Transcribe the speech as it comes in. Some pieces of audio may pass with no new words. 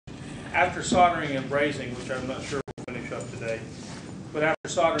after soldering and brazing, which I'm not sure we'll finish up today, but after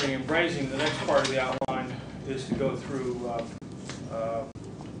soldering and brazing, the next part of the outline is to go through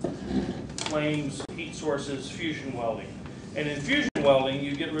flames, heat sources, fusion welding. And in fusion welding,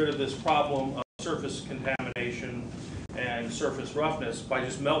 you get rid of this problem of surface contamination and surface roughness by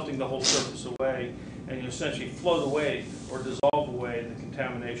just melting the whole surface away, and you essentially float away or dissolve away the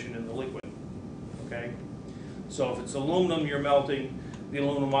contamination in the liquid. Okay? So if it's aluminum you're melting, the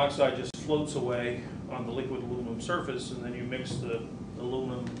aluminum oxide just floats away on the liquid aluminum surface, and then you mix the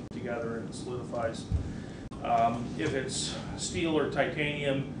aluminum together and it solidifies. If it's steel or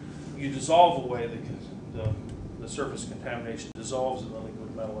titanium, you dissolve away the surface contamination, dissolves in the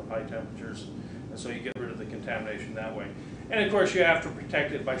liquid metal at high temperatures, and so you get rid of the contamination that way. And of course you have to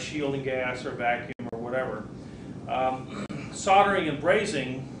protect it by shielding gas or vacuum or whatever. Soldering and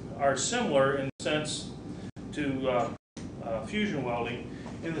brazing are similar in the sense to fusion welding,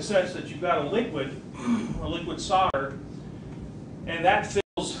 in the sense that you've got a liquid solder, and that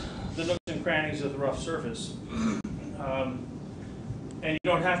fills the nooks and crannies of the rough surface. And you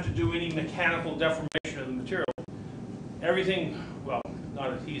don't have to do any mechanical deformation of the material. Everything, well,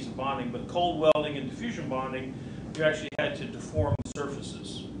 not adhesive bonding, but cold welding and diffusion bonding, you actually had to deform the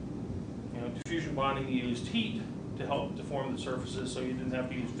surfaces. You know, diffusion bonding, you used heat to help deform the surfaces, so you didn't have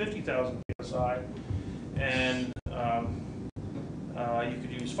to use 50,000 psi, and you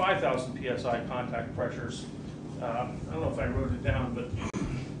could use 5,000 psi contact pressures. I don't know if I wrote it down, but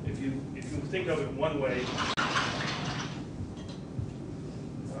if you think of it one way,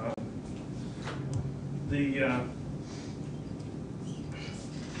 the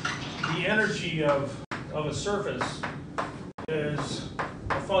energy of a surface is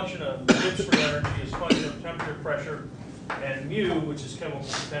a function of Gibbs energy, is a function of temperature, pressure, and mu, which is chemical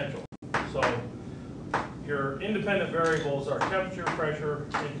potential. So your independent variables are temperature, pressure,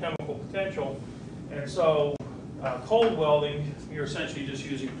 and chemical potential. And so cold welding, you're essentially just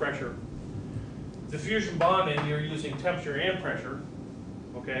using pressure. Diffusion bonding, you're using temperature and pressure,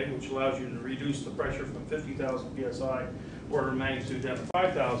 okay, which allows you to reduce the pressure from 50,000 psi order of magnitude down to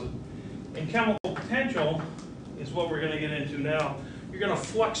 5,000. And chemical potential is what we're going to get into now. You're going to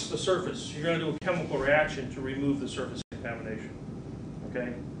flux the surface. You're going to do a chemical reaction to remove the surface contamination.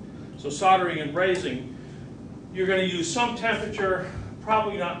 Okay? So soldering and brazing, you're going to use some temperature,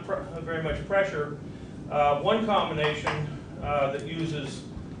 probably not very much pressure. One combination that uses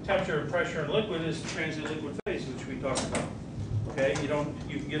temperature and pressure in liquid is the transient liquid phase, which we talked about. Okay?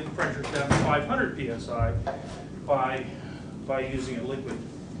 You can get the pressure down to 500 psi by using a liquid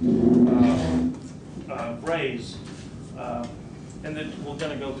braze, and then we're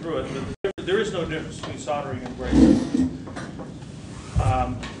going to go through it, but there is no difference between soldering and brazing.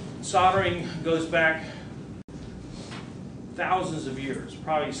 Soldering goes back thousands of years,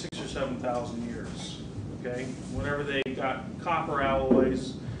 probably 6,000 or 7,000 years. Okay, whenever they got copper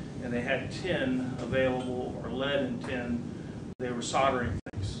alloys and they had tin available or lead in tin, they were soldering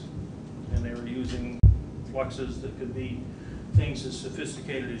things, and they were using fluxes that could be things as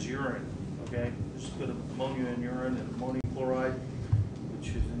sophisticated as urine. Okay, just put ammonia in urine, and ammonium chloride, which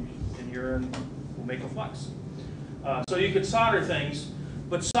is in urine, will make a flux. So you could solder things,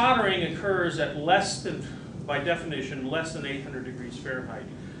 but soldering occurs at less than, by definition, less than 800 degrees Fahrenheit.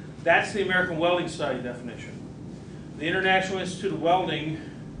 That's the American Welding Society definition. The International Institute of Welding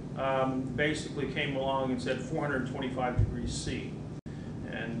basically came along and said 425 degrees C.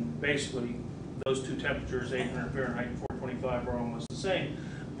 And basically, those two temperatures, 800 Fahrenheit and 425, are almost the same.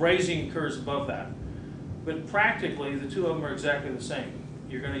 Brazing occurs above that. But practically, the two of them are exactly the same.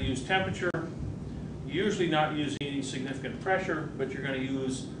 You're going to use temperature, usually not using any significant pressure, but you're going to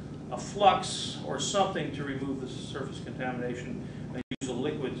use a flux or something to remove the surface contamination, and use a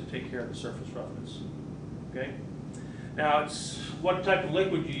liquid to take care of the surface roughness. Okay? Now, what type of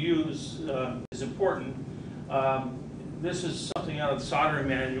liquid you use is important. This is something out of the soldering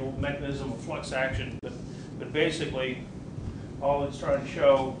manual, mechanism of flux action, but basically, all it's trying to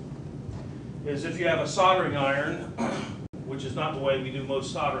show is if you have a soldering iron, which is not the way we do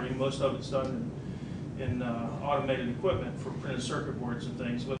most soldering, most of it's done in automated equipment for printed circuit boards and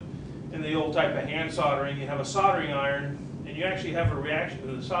things, but in the old type of hand soldering, you have a soldering iron, and you actually have a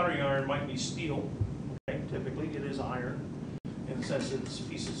reaction. The soldering iron might be steel. Okay? Typically, it is iron, in the sense that it's a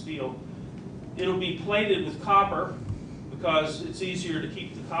piece of steel. It'll be plated with copper, because it's easier to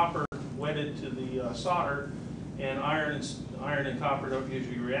keep the copper wedded to the solder, and iron and copper don't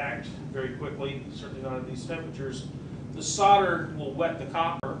usually react very quickly, certainly not at these temperatures. The solder will wet the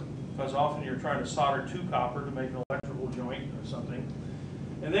copper, because often you're trying to solder to copper to make an electrical joint or something.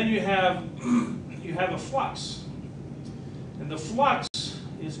 And then you have a flux. And the flux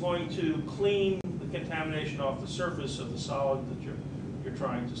is going to clean the contamination off the surface of the solid that you're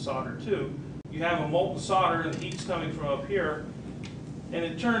trying to solder to. You have a molten solder and the heat's coming from up here, and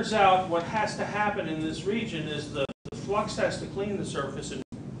it turns out what has to happen in this region is the flux has to clean the surface and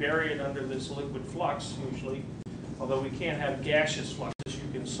bury it under this liquid flux usually, although we can't have gaseous fluxes.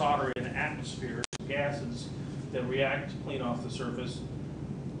 You can solder in atmospheres, gases that react to clean off the surface.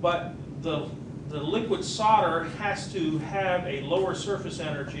 But the liquid solder has to have a lower surface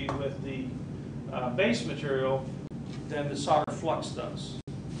energy with the base material than the solder flux does.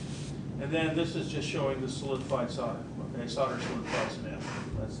 And then this is just showing the solidified solder. Okay, solder solidifies in F.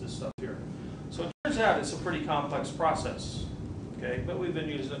 That's this stuff here. So it turns out it's a pretty complex process. Okay, but we've been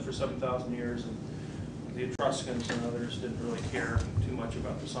using it for 7,000 years, and the Etruscans and others didn't really care too much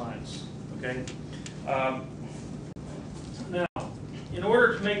about the science. Okay. Now, in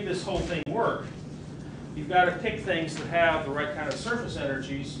order to make this whole thing work, you've got to pick things that have the right kind of surface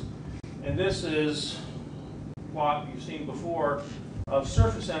energies, and this is what you've seen before of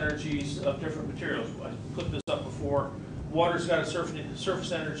surface energies of different materials. I put this up before. Water's got a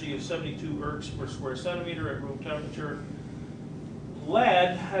surface energy of 72 ergs per square centimeter at room temperature.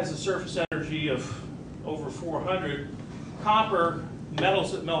 Lead has a surface energy of over 400. Copper,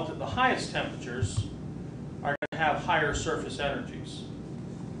 metals that melt at the highest temperatures, are going to have higher surface energies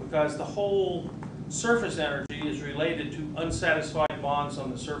because the whole surface energy is related to unsatisfied bonds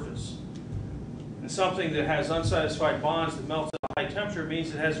on the surface. And something that has unsatisfied bonds that melts at a high temperature means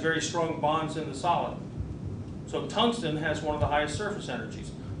it has very strong bonds in the solid. So tungsten has one of the highest surface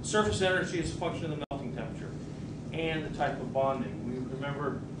energies. Surface energy is a function of the melting temperature and the type of bonding. We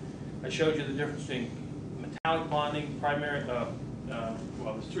remember I showed you the difference between metallic bonding, primary,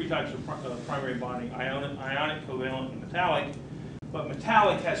 well, there's three types of primary bonding, ionic, covalent, and metallic. But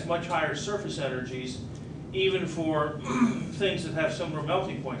metallic has much higher surface energies, even for things that have similar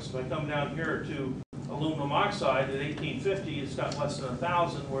melting points. If I come down here to aluminum oxide at 1850, it's got less than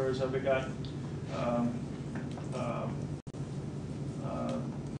 1,000, whereas I've got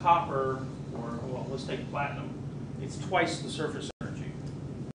copper, or well, let's take platinum. It's twice the surface energy.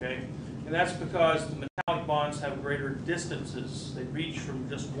 Okay, and that's because the metallic bonds have greater distances. They reach from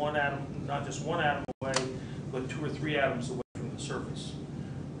just one atom, not just one atom away, but 2 or 3 atoms away from the surface.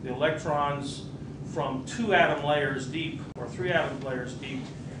 The electrons from 2 atom layers deep or 3 atom layers deep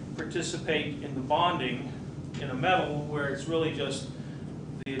participate in the bonding in a metal where it's really just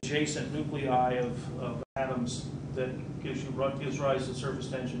the adjacent nuclei of atoms that gives rise to surface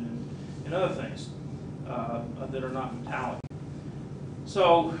tension and other things that are not metallic.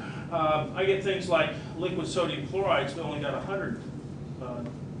 So I get things like liquid sodium chloride's only got 100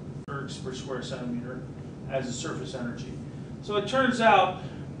 ergs per square centimeter as a surface energy. So it turns out,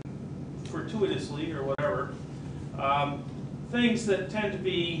 fortuitously or whatever, things that tend to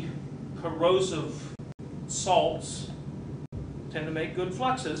be corrosive salts tend to make good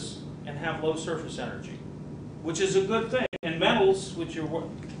fluxes and have low surface energy, which is a good thing. And metals, which are what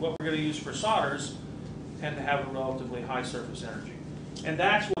we're going to use for solders, tend to have a relatively high surface energy. And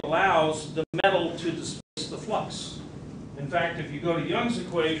that's what allows the metal to displace the flux. In fact, if you go to Young's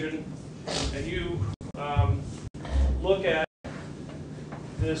equation and you look at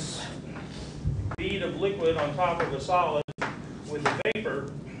this bead of liquid on top of a solid with a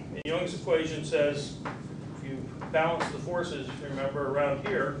vapor, and Young's equation says, if you balance the forces, if you remember around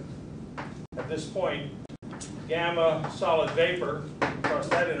here, at this point, gamma solid vapor across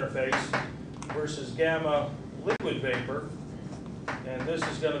that interface versus gamma liquid vapor, and this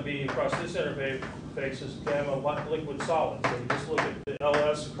is going to be across this interface is gamma liquid solid. So you just look at the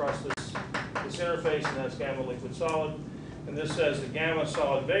LS across this interface, and that's gamma liquid solid. And this says the gamma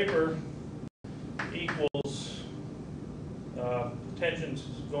solid vapor equals tensions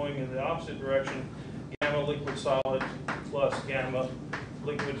going in the opposite direction, gamma liquid solid plus gamma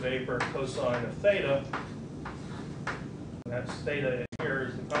liquid vapor cosine of theta. And that's theta in here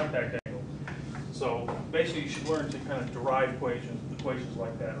is the contact angle. So basically you should learn to kind of derive equations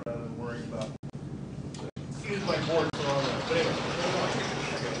like that rather than worrying about. Use my board for all that. But anyway.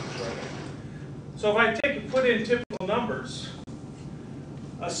 So if I put in typical numbers,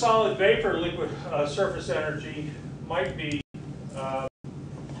 a solid vapor liquid surface energy might be, actually,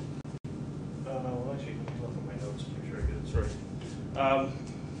 let me look at my notes, make sure I get this right.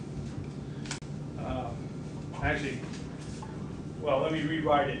 Actually, well, let me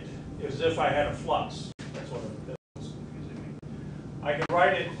rewrite it as if I had a flux. That's what was confusing me. I can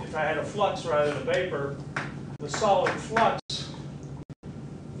write it, if I had a flux rather than a vapor, the solid flux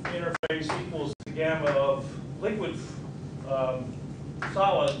interface equals the gamma of liquid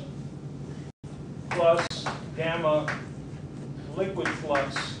solid plus gamma liquid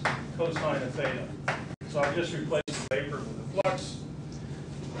flux cosine of theta. So I've just replaced the vapor with the flux.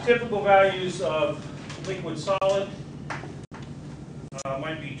 Typical values of liquid solid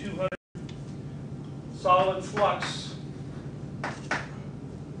might be 200. Solid flux,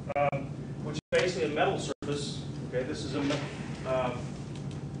 which is basically a metal surface. Okay, this is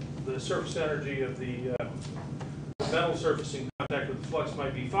the surface energy of the metal surface in contact with the flux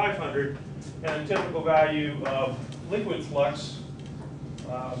might be 500, and a typical value of liquid flux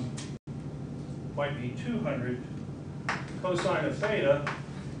might be 200 cosine of theta,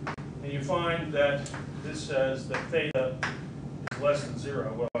 and you find that this says that theta is less than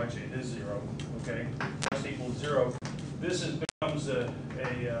 0. Well, actually it is 0, okay? Plus equals 0. This becomes a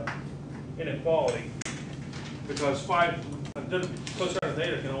inequality because cosine of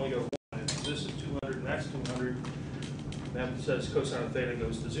theta can only go 1. If this is 200 and that's 200, that says cosine of theta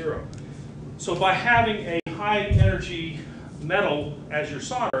goes to 0. So by having a high energy metal as your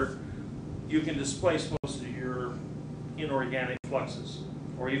solder, you can displace most of your inorganic fluxes,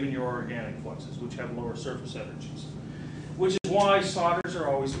 or even your organic fluxes, which have lower surface energies. Which is why solders are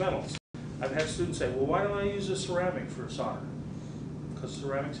always metals. I've had students say, well, why don't I use a ceramic for solder? Because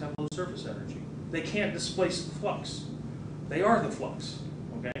ceramics have low surface energy. They can't displace the flux. They are the flux,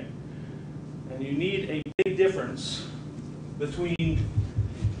 okay? And you need a big difference between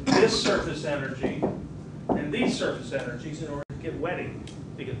this surface energy and these surface energies in order to get wetting,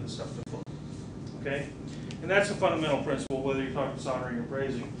 to get the stuff to flow, okay? And that's a fundamental principle, whether you're talking soldering or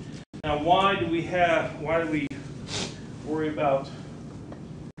brazing. Now, why do we worry about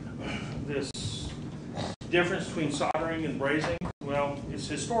this difference between soldering and brazing? Well, it's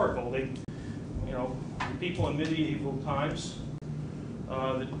historical. The people in medieval times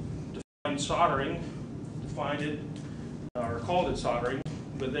that defined soldering, defined it, or called it soldering,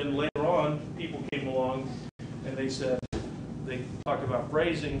 but then later on, people came along and they talked about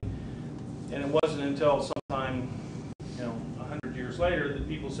brazing, and it wasn't until sometime, 100 years later that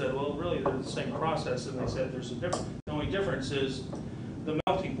people said, well, really, they're the same process, and they said there's a difference. The only difference is the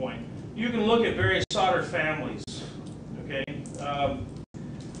melting point. You can look at various solder families, okay?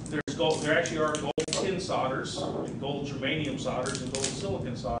 There actually are gold tin solders, and gold germanium solders, and gold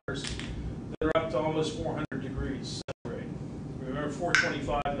silicon solders that are up to almost 400 degrees centigrade. Remember,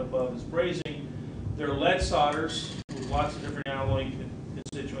 425 and above is brazing. There are lead solders with lots of different alloy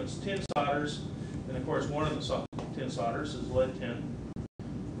constituents, tin solders, and of course one of the tin solders is lead tin.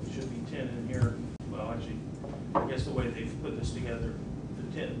 It should be tin in here. Well, actually, I guess the way they've put this together,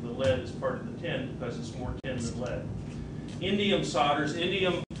 the lead is part of the tin because it's more tin than lead. Indium solders.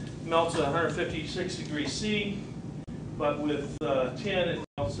 Indium melts at 156 degrees C, but with tin it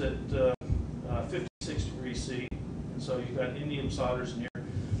melts at 56 degrees C. And so you've got indium solders in here.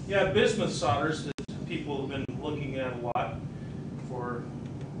 You have bismuth solders that people have been looking at a lot for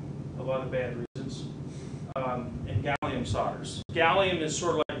a lot of bad reasons, and gallium solders. Gallium is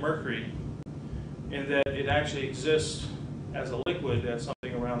sort of like mercury in that it actually exists as a liquid at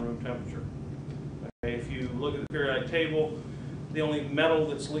something around room temperature. Okay, if you look at the periodic table, the only metal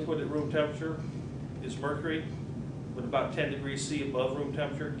that's liquid at room temperature is mercury, but about 10 degrees C above room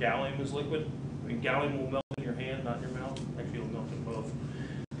temperature, gallium is liquid. I mean, gallium will melt in your hand, not in your mouth. Actually, it'll melt in both.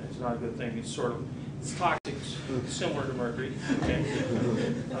 It's not a good thing. It's toxic, similar to mercury. Okay,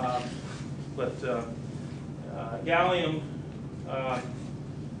 gallium,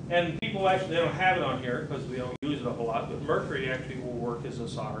 and people actually, they don't have it on here because we don't use it a whole lot, but mercury actually will work as a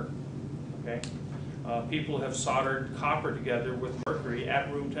solder. Okay, people have soldered copper together with mercury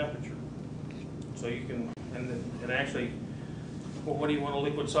at room temperature. So you can, and actually, well, what do you want a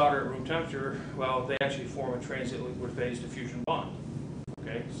liquid solder at room temperature? Well, they actually form a transient liquid phase diffusion bond.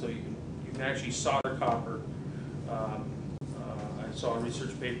 Okay, so you can actually solder copper. I saw a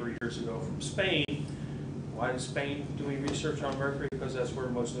research paper years ago from Spain. Why is Spain doing research on mercury? Because that's where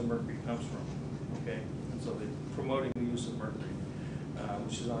most of the mercury comes from. Okay, and so they're promoting the use of mercury,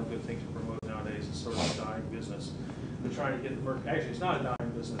 which is not a good thing to promote nowadays. It's sort of a dying business. They're trying to get the mercury. Actually, it's not a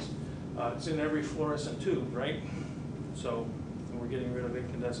dying business. It's in every fluorescent tube, right? So we're getting rid of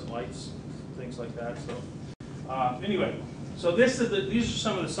incandescent lights, things like that. So anyway, so these are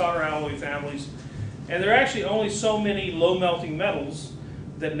some of the solder alloy families, and there are actually only so many low melting metals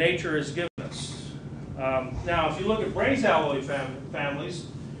that nature has given us. Now, if you look at braze alloy families,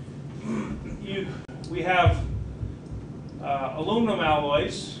 we have aluminum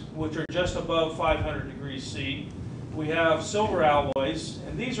alloys, which are just above 500 degrees C. We have silver alloys,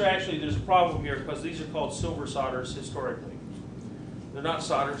 and these are actually, there's a problem here because these are called silver solders historically. They're not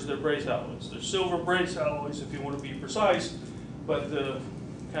solders, they're braze alloys. They're silver braze alloys if you want to be precise, but the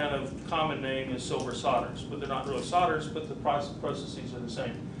kind of common name is silver solders, but they're not really solders, but the processes are the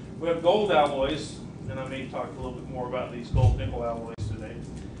same. We have gold alloys, and I may talk a little bit more about these gold nickel alloys today.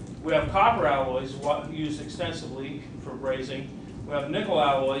 We have copper alloys used extensively for brazing. We have nickel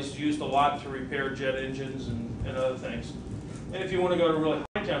alloys used a lot to repair jet engines and other things. And if you want to go to really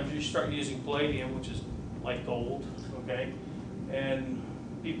high temperatures, you start using palladium, which is like gold, okay? And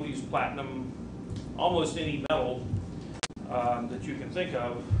people use platinum, almost any metal that you can think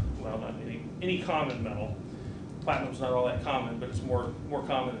of. Well, not any common metal. Platinum's not all that common, but it's more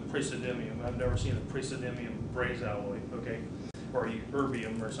common than praseodymium. I've never seen a praseodymium braze alloy, okay, or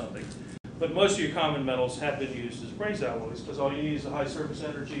erbium or something. But most of your common metals have been used as braze alloys because all you need is a high surface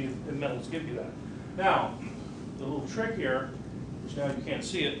energy, and metals give you that. Now, the little trick here, which now you can't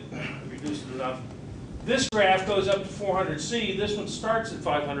see it, I've reduced it enough. This graph goes up to 400 C. This one starts at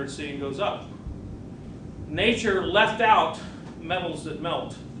 500 C and goes up. Nature left out metals that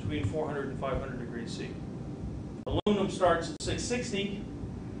melt between 400 and 500 degrees C. Aluminum starts at 660.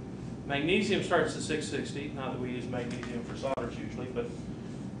 Magnesium starts at 660. Not that we use magnesium for solders usually, but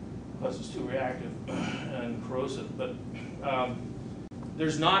because it's too reactive and corrosive. But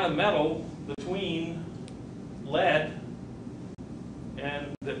there's not a metal between lead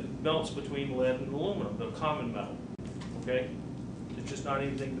and that melts between lead and aluminum, the common metal. Okay, it's just not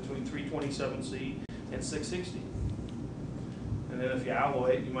anything between 327C and 660. And then if you alloy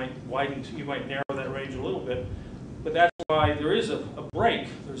it, you might narrow that range a little bit. But that's why there is a break.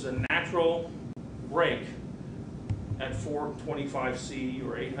 There's a natural break at 425C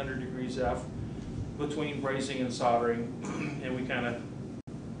or 800 degrees F between brazing and soldering, and we kind of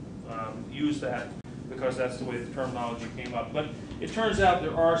use that because that's the way the terminology came up. But it turns out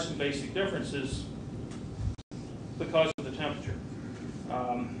there are some basic differences because of the temperature.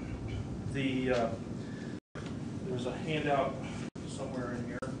 There's a handout somewhere in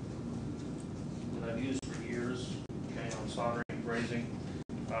here that I've used for years, okay, on soldering and brazing.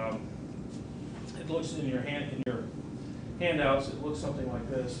 It looks in your handouts. It looks something like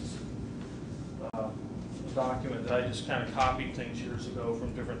this. It's a document that I just kind of copied things years ago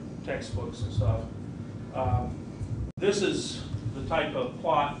from different textbooks and stuff. This is the type of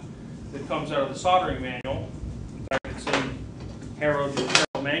plot that comes out of the soldering manual. In fact, it's in Harold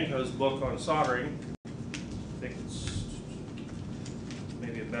Manco's book on soldering. I think it's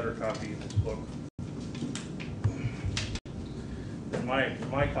maybe a better copy of this book than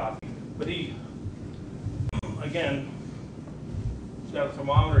my copy. But he, again, he's got a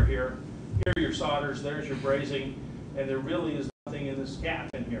thermometer here. Here are your solders, there's your brazing, and there really is nothing in this gap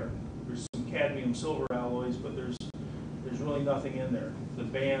in here. There's some cadmium silver alloys, but there's really nothing in there. The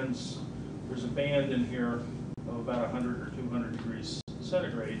bands, there's a band in here of about 100 or 200 degrees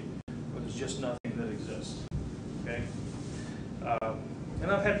centigrade, but there's just nothing that exists. Okay? And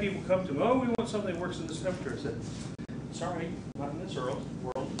I've had people come to me, oh, we want something that works in this temperature. I said, sorry, not in this world.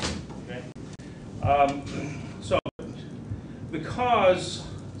 Okay? So, because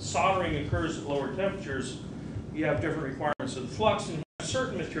soldering occurs at lower temperatures, you have different requirements of the flux, and you have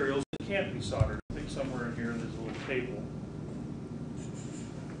certain materials that can't be soldered. I think somewhere in here there's a little table.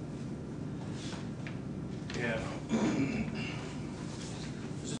 Yeah.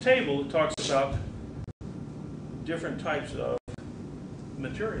 There's a table that talks about different types of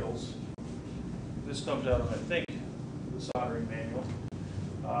materials. This comes out of, I think, the soldering manual.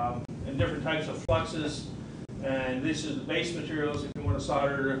 And different types of fluxes. And this is the base materials if you want to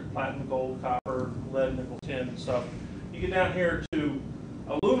solder platinum, gold, copper, lead, nickel, tin, and stuff. You get down here to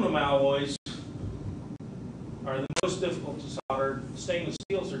aluminum alloys are the most difficult to solder. Stainless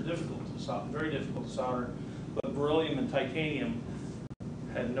steels are difficult to solder, very difficult to solder. But beryllium and titanium,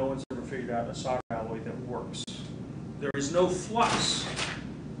 and no one's ever figured out a solder alloy that works. There is no flux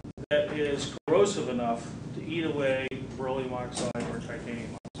that is corrosive enough to eat away beryllium oxide or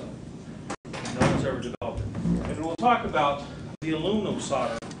titanium oxide. No one's ever developed it. And we'll talk about the aluminum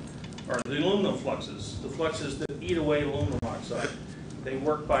solder, or the aluminum fluxes, the fluxes that eat away aluminum oxide. They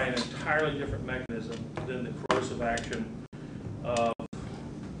work by an entirely different mechanism than the corrosive action of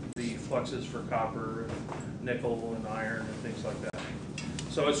the fluxes for copper, and nickel, and iron, and things like that.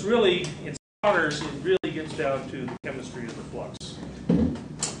 So it's really, in solders, it really gets down to the chemistry of the flux.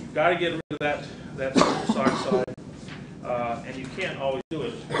 You've got to get rid of that surface oxide, and you can't always do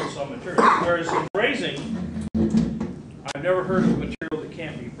it with some materials. Whereas in brazing, I've never heard of a material that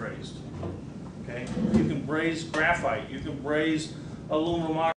can't be brazed. Okay, you can braze graphite, you can braze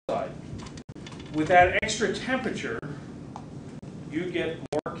aluminum oxide. With that extra temperature, you get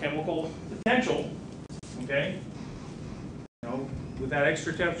more chemical potential. Okay, you know, with that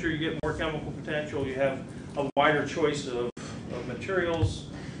extra temperature, you get more chemical potential. You have a wider choice of materials.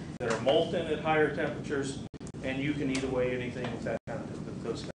 that are molten at higher temperatures, and you can eat away anything with that kind of,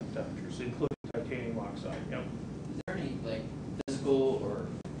 those kind of temperatures, including titanium oxide. Yep. Is there any like physical or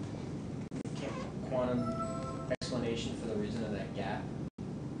quantum explanation for the reason of that gap?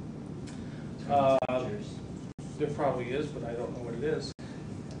 There probably is, but I don't know what it is.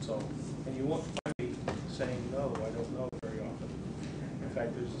 So, and you won't find me saying no, I don't know very often. In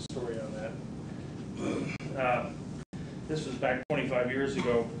fact, there's a story on that. This was back 25 years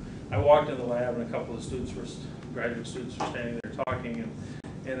ago. I walked in the lab and a couple of students graduate students were standing there talking,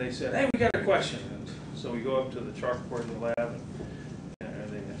 and they said, "Hey, we got a question." And so we go up to the chalkboard in the lab, and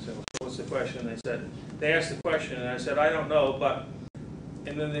they said, "Well, what's the question?" They asked the question, and I said, "I don't know, but,"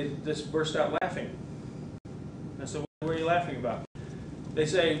 and then they just burst out laughing. I said, "What are you laughing about?" They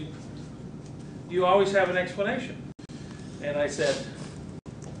say, "Do you always have an explanation?" And I said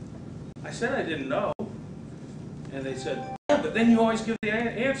I didn't know. And they said, "Yeah, but then you always give the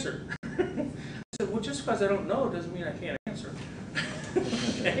answer." I said, "Well, just because I don't know doesn't mean I can't answer."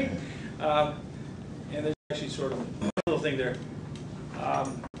 Okay? And there's actually sort of a little thing there.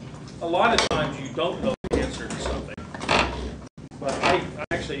 A lot of times you don't know the answer to something. But I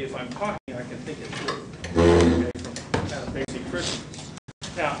actually, if I'm talking, I can think it through. Okay, from kind of basic principles.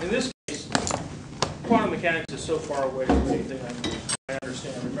 Now, in this case, quantum mechanics is so far away from anything I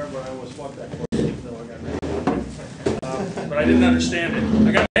understand. Remember, I almost flunked that course, even though I got an A. But I didn't understand it.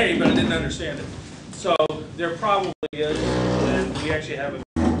 I got an A, but I didn't understand it. So there probably is, and we actually have a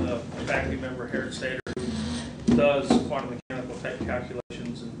faculty member here at Stater who does quantum mechanical type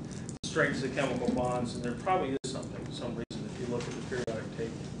calculations and strengths of chemical bonds, and there probably is something, some reason, if you look at the periodic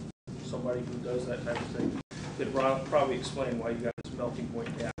table, somebody who does that type of thing could probably explain why you got this melting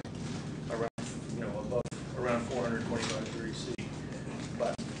point gap around, above around 425 degrees C.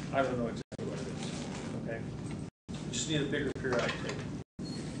 But I don't know exactly what it is. Okay, you just need a bigger periodic table.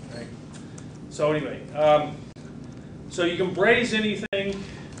 Right. So anyway, so you can braze anything,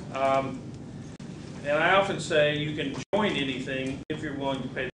 and I often say you can join anything if you're willing to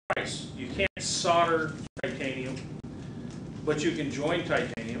pay the price. You can't solder titanium, but you can join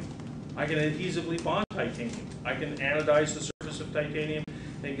titanium. I can adhesively bond titanium. I can anodize the surface of titanium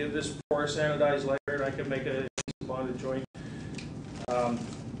and get this porous anodized layer, and I can make a bonded joint.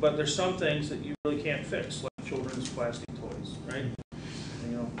 But there's some things that you really can't fix, like children's plastic toys, right?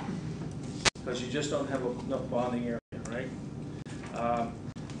 Because you just don't have enough bonding area, right?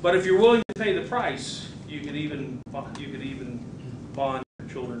 But if you're willing to pay the price, you could even bond your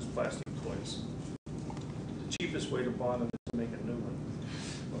children's plastic toys. The cheapest way to bond them is to make a new one.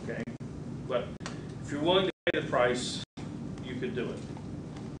 Okay, but if you're willing to pay the price, you could do it.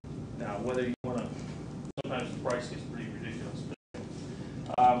 Now, whether you want to, sometimes the price gets pretty ridiculous.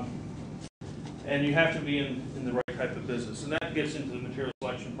 And you have to be in the right type of business, and that gets into the material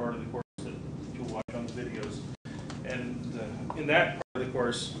selection part of the course that you'll watch on the videos. And in that part of the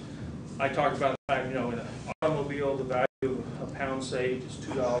course, I talk about the fact, in an automobile, the value of a pound saved is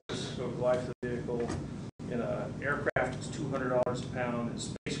 $2 over the life of the vehicle. In an aircraft, it's $200 a pound. In a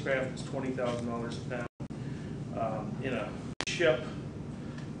spacecraft, it's $20,000 a pound. In a ship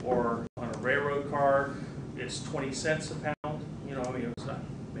or on a railroad car, it's 20 cents a pound. It's not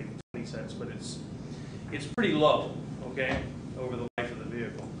maybe 20 cents, but it's pretty low, okay, over the life of the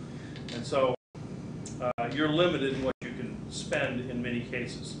vehicle. And so you're limited in what you can spend in many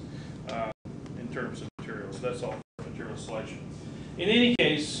cases in terms of materials. That's all for material selection. In any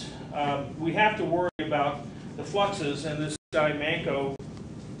case, we have to worry about the fluxes, and this guy Manco,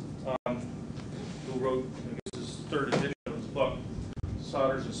 who wrote, I guess, his third edition of his book,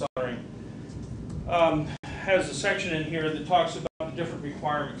 Solders and Soldering, has a section in here that talks about the different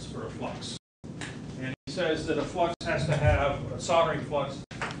requirements for a flux. And he says that a flux has to have, a soldering flux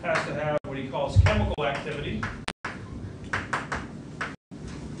has to have what he calls chemical activity.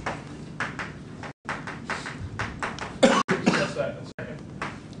 Discuss that in a second.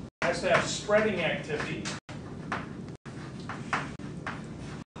 It has to have spreading activity.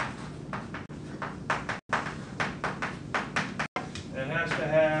 It has to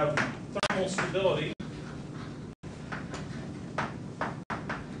have thermal stability.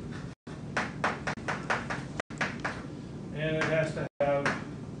 And it has to have,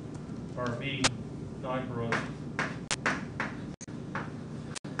 or be, non-corrosive.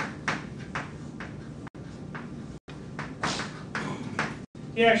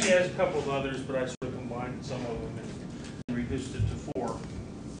 He actually has a couple of others, but I sort of combined some of them and reduced it to 4.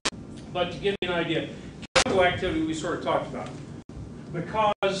 But to give you an idea, chemical activity we sort of talked about.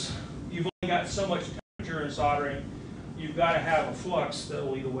 Because you've only got so much temperature in soldering, you've got to have a flux that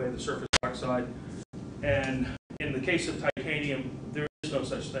will eat away the surface oxide. And in the case of titanium, there is is no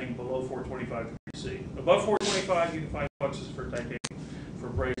such thing below 425 degrees C. Above 425, you can find fluxes for titanium, for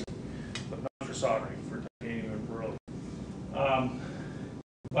brazing, but not for soldering, for titanium and beryllium.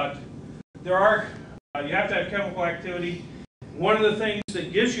 But there are, you have to have chemical activity. One of the things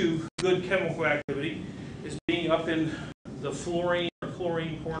that gives you good chemical activity is being up in the fluorine or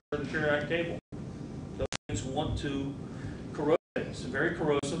chlorine corner of the periodic table. Those things want to corrode things. It's very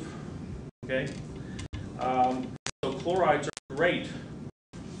corrosive. Okay, so chlorides are great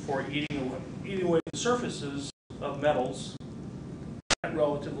for eating away the surfaces of metals at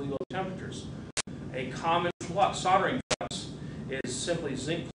relatively low temperatures. A common flux, soldering flux, is simply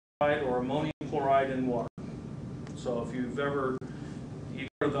zinc chloride or ammonium chloride in water. So if you go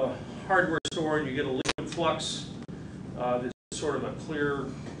to the hardware store and you get a liquid flux, this is sort of a clear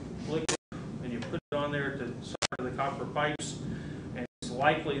liquid, and you put it on there to solder the copper pipes, and it's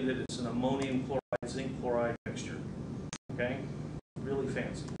likely that it's an ammonium chloride, zinc chloride mixture. Okay, really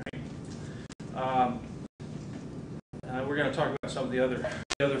fancy, right? We're going to talk about some of the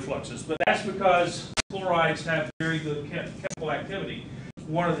other fluxes, but that's because chlorides have very good chemical activity.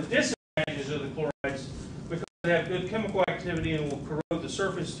 One of the disadvantages of the chlorides, because they have good chemical activity and will corrode the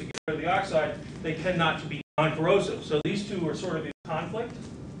surface to get rid of the oxide, they tend not to be non-corrosive. So these two are sort of in conflict,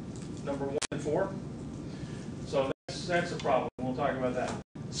 number 1 and 4. So that's a problem. We'll talk about that.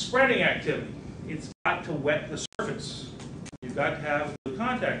 Spreading activity. It's got to wet the surface. You've got to have a good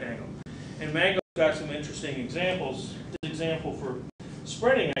contact angle. And Mango's got some interesting examples. His example for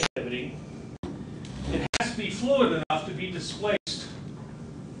spreading activity, it has to be fluid enough to be displaced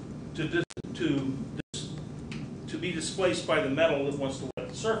to be displaced by the metal that wants to wet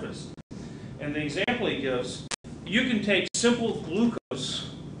the surface. And the example he gives, you can take simple glucose,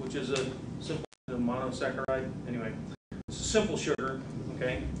 which is a simple monosaccharide, anyway, it's a simple sugar,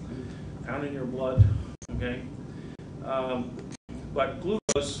 okay, found in your blood, okay, but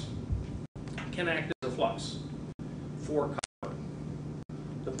glucose can act as a flux for copper.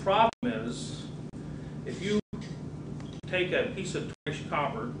 The problem is, if you take a piece of tarnished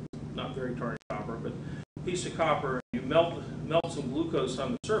copper, not very tarnished copper, but a piece of copper, and you melt some glucose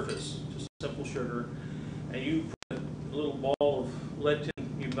on the surface, just a simple sugar, and you put a little ball of lead tin,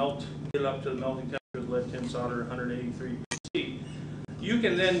 you get it up to the melting temperature of lead tin solder, 183 degrees C. You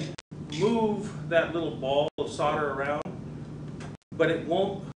can then move that little ball of solder around, but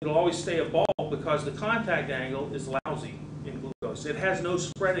it'll always stay a ball because the contact angle is lousy in glucose. It has no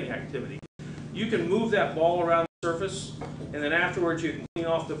spreading activity. You can move that ball around the surface, and then afterwards you can clean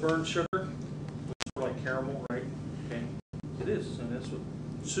off the burned sugar, which is sort of like caramel, right? Okay. It is, and that's what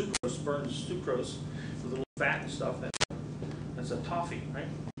sucrose burns sucrose with a little fat and stuff. That's a toffee, right?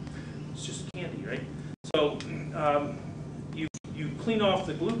 It's just candy, right? So you clean off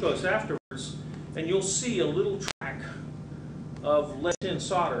the glucose afterwards, and you'll see a little track of lead tin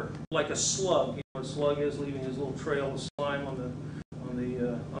solder, like a slug. You know what a slug is, leaving his little trail of slime on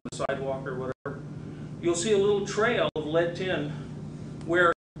the sidewalk or whatever. You'll see a little trail of lead tin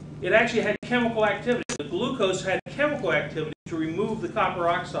where it actually had chemical activity. The glucose had chemical activity to remove the copper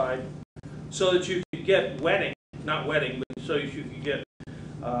oxide so that you could get wetting, not wetting, but so you could get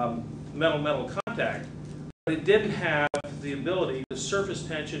metal-metal contact. But it didn't have the ability, the surface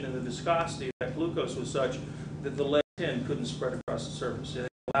tension and the viscosity of that glucose was such that the lead tin couldn't spread across the surface. It had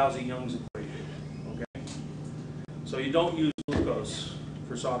a lousy Young's equation. Okay? So you don't use glucose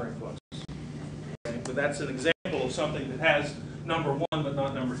for soldering fluxes. Okay? But that's an example of something that has number 1 but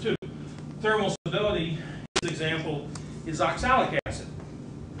not number 2. Thermal stability, his example is oxalic acid.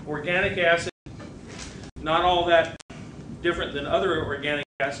 Organic acid, not all that different than other organic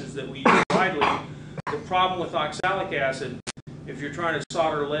acids that we use widely. The problem with oxalic acid, if you're trying to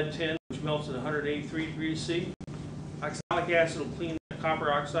solder lead tin, which melts at 183 degrees C, oxalic acid will clean the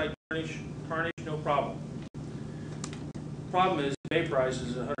copper oxide tarnish, no problem. The problem is it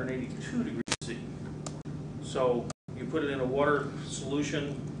vaporizes at 182 degrees C. So you put it in a water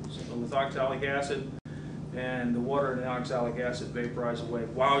solution with oxalic acid, and the water and the oxalic acid vaporize away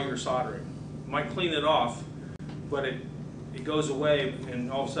while you're soldering. You might clean it off, but it goes away,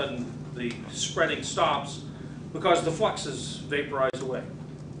 and all of a sudden the spreading stops because the fluxes vaporize away.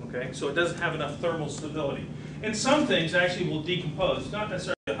 Okay, so it doesn't have enough thermal stability. And some things actually will decompose, not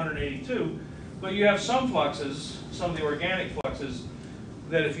necessarily 182, but you have some fluxes, some of the organic fluxes,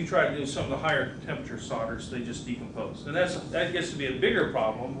 that if you try to do some of the higher temperature solders, they just decompose. And that gets to be a bigger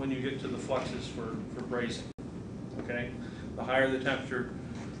problem when you get to the fluxes for brazing. Okay, the higher the temperature,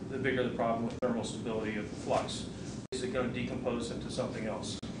 the bigger the problem with thermal stability of the flux. Is it going to decompose into something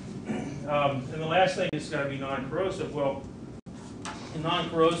else? And the last thing is got to be non-corrosive. Well, in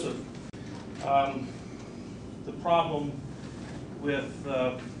non-corrosive, the problem with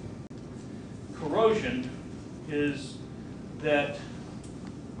corrosion is that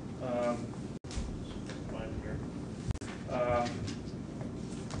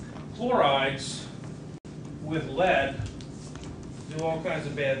chlorides with lead do all kinds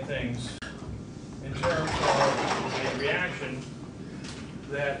of bad things in terms of a reaction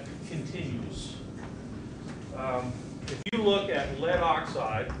that continues. If you look at lead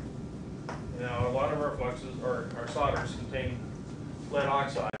oxide, now a lot of our fluxes or our solders contain lead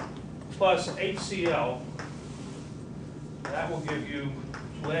oxide plus HCl. That will give you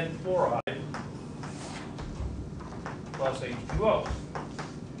lead chloride plus H2O.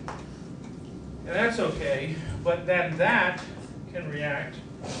 And that's okay, but then that can react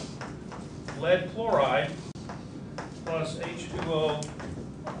lead chloride plus H2O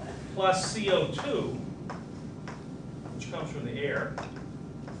plus CO2, which comes from the air,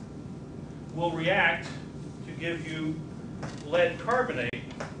 will react to give you lead carbonate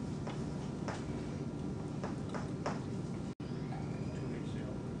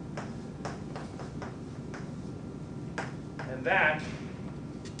and that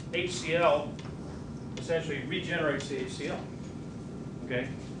HCl essentially regenerates the HCl. Okay?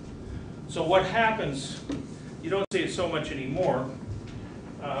 So what happens, you don't see it so much anymore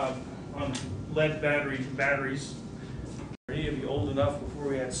on lead batteries. Are any of you old enough before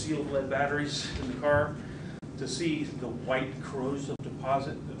we had sealed lead batteries in the car to see the white corrosive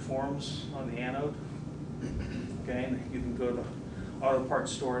deposit that forms on the anode? Okay, and you can go to the auto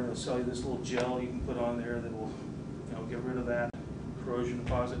parts store and they'll sell you this little gel you can put on there that will, get rid of that corrosion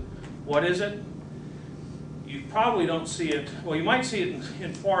deposit. What is it? You probably don't see it. Well, you might see it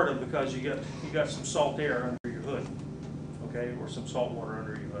in Florida because you got some salt air under your hood, okay, or some salt water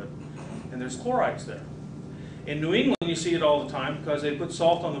under your hood, and there's chlorides there. In New England, you see it all the time because they put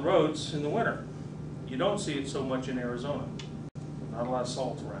salt on the roads in the winter. You don't see it so much in Arizona. Not a lot of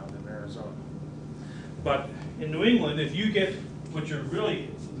salt around in Arizona. But in New England, if you get what the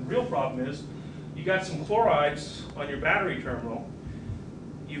real problem is, you got some chlorides on your battery terminal.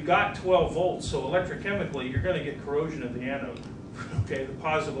 You've got 12 volts, so electrochemically, you're going to get corrosion of the anode. Okay, the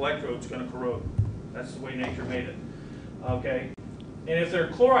positive electrode's going to corrode. That's the way nature made it. Okay, and if there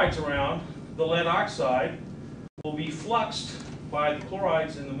are chlorides around, the lead oxide will be fluxed by the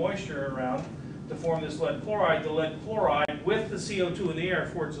chlorides and the moisture around to form this lead chloride. The lead chloride with the CO2 in the air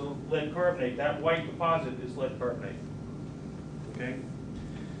forms a lead carbonate. That white deposit is lead carbonate. Okay,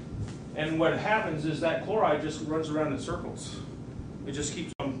 and what happens is that chloride just runs around in circles. It just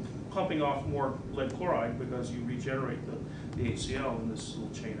keeps on pumping off more lead chloride because you regenerate the HCl in this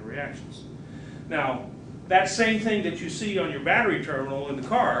little chain of reactions. Now, that same thing that you see on your battery terminal in the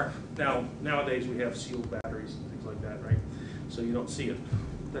car, nowadays we have sealed batteries and things like that, right? So you don't see it.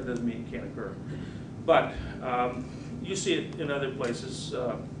 That doesn't mean it can't occur. But you see it in other places.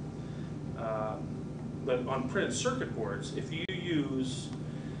 But on printed circuit boards, if you use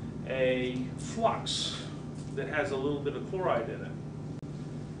a flux that has a little bit of chloride in it,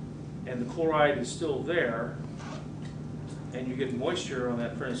 and the chloride is still there, and you get moisture on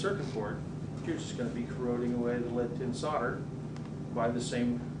that printed circuit board, you're just going to be corroding away the lead tin solder by the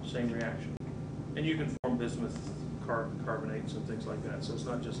same reaction. And you can form bismuth carbonates and things like that, so it's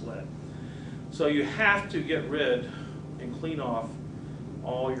not just lead. So you have to get rid and clean off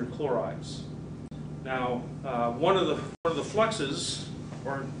all your chlorides. Now, one of the fluxes,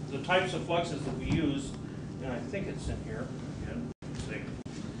 or the types of fluxes that we use, and I think it's in here again. Let's see.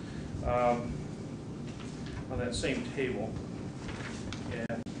 On that same table,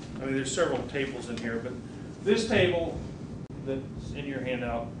 and I mean there's several tables in here, but this table that's in your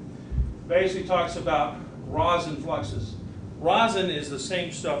handout basically talks about rosin fluxes. Rosin is the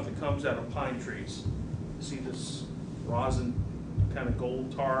same stuff that comes out of pine trees. You see this rosin, kind of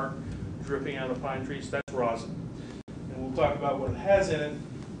gold tar dripping out of pine trees? That's rosin. And we'll talk about what it has in it,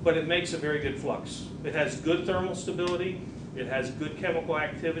 but it makes a very good flux. It has good thermal stability, it has good chemical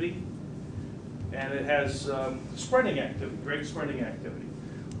activity, and it has spreading activity, great spreading activity.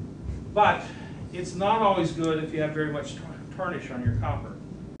 But it's not always good if you have very much tarnish on your copper.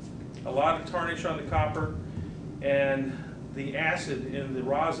 A lot of tarnish on the copper, and the acid in the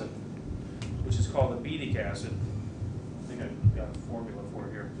rosin, which is called acetic acid. I think I've got a formula for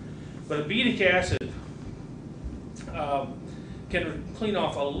it here. But acetic acid can clean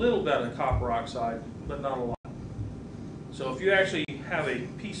off a little bit of copper oxide, but not a lot. So if you actually have a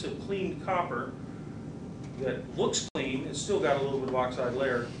piece of clean copper that looks clean, it's still got a little bit of oxide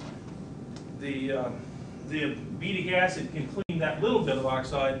layer, the acetic acid can clean that little bit of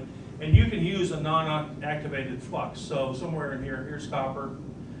oxide, and you can use a non-activated flux. So somewhere in here, here's copper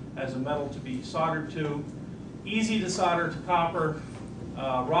as a metal to be soldered to, easy to solder to copper,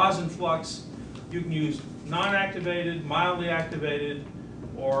 rosin flux. You can use non-activated, mildly activated,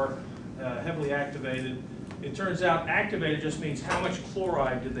 or heavily activated. It turns out activated just means how much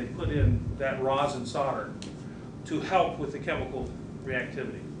chloride did they put in that rosin solder to help with the chemical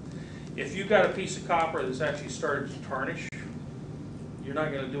reactivity. If you've got a piece of copper that's actually started to tarnish, you're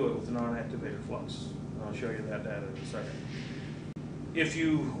not going to do it with a non-activated flux. I'll show you that data in a second. If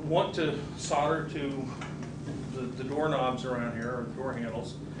you want to solder to the doorknobs around here, or the door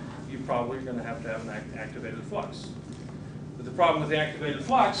handles, you probably are going to have an activated flux. But the problem with the activated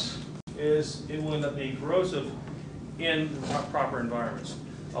flux is it will end up being corrosive in proper environments.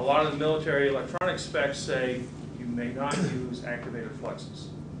 A lot of the military electronics specs say you may not use activated fluxes,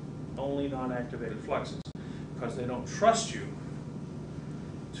 only non-activated fluxes, because they don't trust you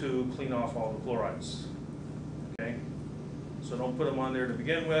to clean off all the chlorides. Okay? So don't put them on there to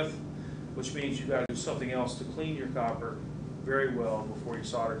begin with, which means you've got to do something else to clean your copper very well before you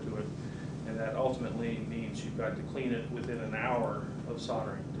solder to it. And that ultimately means you've got to clean it within an hour of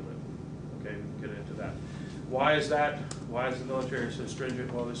soldering to it. Okay, we can get into that. Why is that? Why is the military so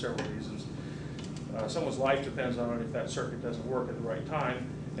stringent? Well, there's several reasons. Someone's life depends on it if that circuit doesn't work at the right time.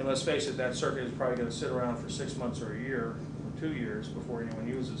 And let's face it, that circuit is probably going to sit around for 6 months or a year or 2 years before anyone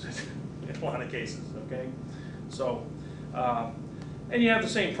uses it in a lot of cases, okay? So, and you have the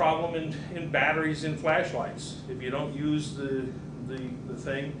same problem in batteries in flashlights. If you don't use the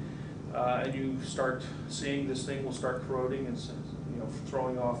thing and you start seeing this thing will start corroding and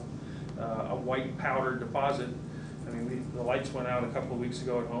throwing off a white powder deposit. I mean, the lights went out a couple of weeks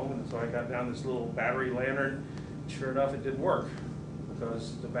ago at home, and so I got down this little battery lantern. Sure enough, it didn't work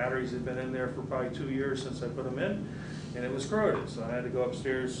because the batteries had been in there for probably 2 years since I put them in, and it was corroded. So I had to go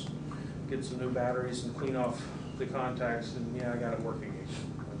upstairs, get some new batteries, and clean off the contacts, and yeah, I got it working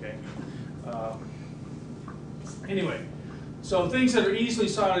again. Okay. Anyway, so things that are easily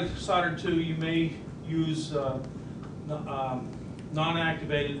soldered to, you may use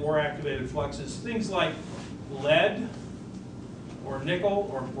non-activated or activated fluxes. Things like lead or nickel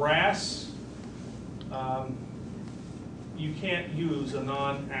or brass, you can't use a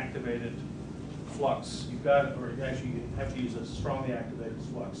non-activated flux. You've got, or actually you have to use a strongly activated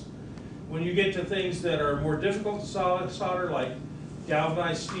flux. When you get to things that are more difficult to solder, like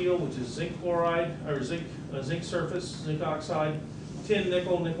galvanized steel, which is zinc chloride, or zinc surface, zinc oxide, tin,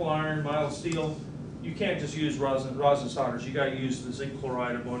 nickel iron, mild steel, you can't just use rosin solders. You got to use the zinc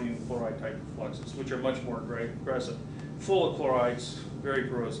chloride, ammonium chloride type of fluxes, which are much more aggressive, full of chlorides, very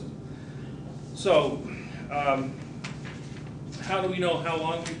corrosive. So, how do we know how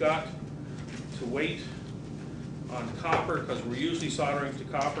long we've got to wait on copper? Because we're usually soldering to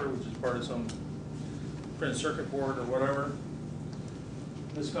copper, which is part of some printed circuit board or whatever.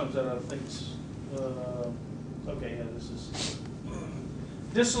 This comes out of things. Okay, yeah, this is.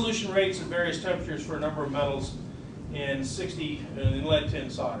 Dissolution rates at various temperatures for a number of metals in lead tin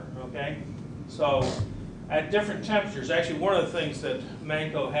solder, okay? So at different temperatures, actually one of the things that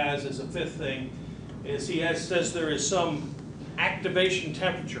Manco has as a fifth thing is says there is some activation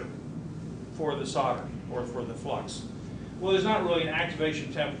temperature for the solder or for the flux. Well, there's not really an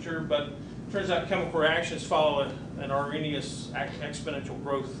activation temperature, but it turns out chemical reactions follow an Arrhenius exponential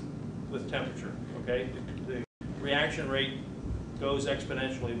growth with temperature, okay? The reaction rate goes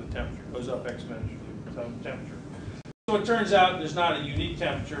exponentially with temperature, goes up exponentially with temperature. So it turns out there's not a unique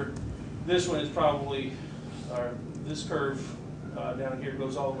temperature. This one is probably, this curve down here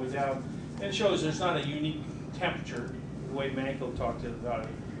goes all the way down, and it shows there's not a unique temperature, the way Manco talked about it.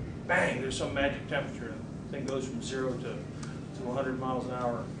 Bang, there's some magic temperature. The thing goes from 0 to 100 miles an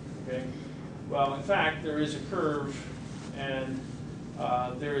hour, okay? Well, in fact, there is a curve, and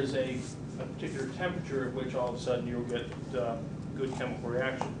there is a particular temperature at which all of a sudden you'll get good chemical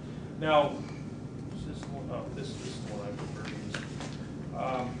reaction. Now, this is the one I prefer to use.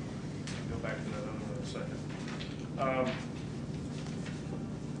 Go back to that in a second.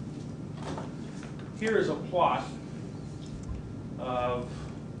 Here is a plot of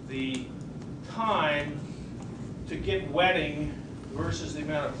the time to get wetting versus the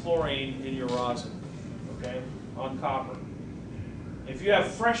amount of chlorine in your rosin, okay, on copper. If you have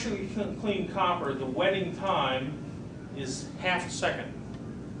freshly cleaned copper, the wetting time is half a second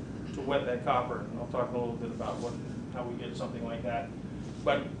to wet that copper. And I'll talk a little bit about how we get something like that.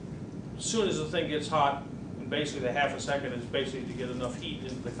 But as soon as the thing gets hot, and basically the half a second is basically to get enough heat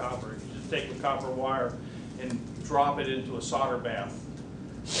into the copper. You just take the copper wire and drop it into a solder bath.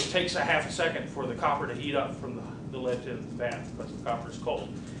 It takes a half a second for the copper to heat up from the lead tin bath because the copper is cold.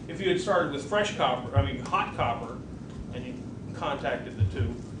 If you had started with fresh copper, hot copper, and you contacted the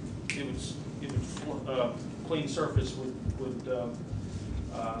two, it would clean surface would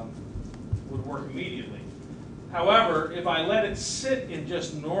work immediately. However, if I let it sit in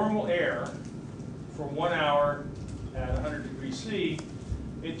just normal air for 1 hour at 100 degrees C,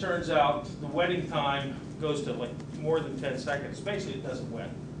 it turns out the wetting time goes to like more than 10 seconds. Basically, it doesn't wet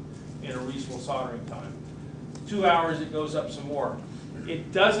in a reasonable soldering time. 2 hours, it goes up some more.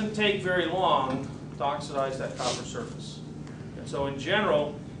 It doesn't take very long to oxidize that copper surface. And so in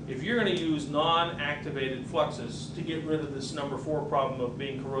general, if you're going to use non-activated fluxes to get rid of this number 4 problem of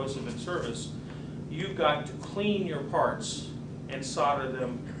being corrosive in service, you've got to clean your parts and solder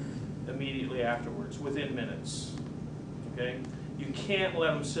them immediately afterwards, within minutes. Okay? You can't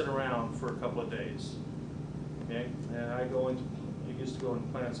let them sit around for a couple of days. Okay? And I used to go into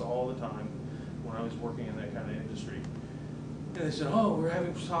plants all the time when I was working in that kind of industry. And they said, oh, we're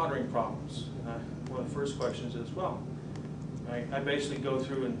having soldering problems. And one of the first questions is, well, I basically go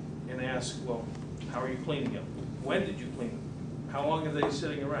through and ask, well, how are you cleaning them? When did you clean them? How long are they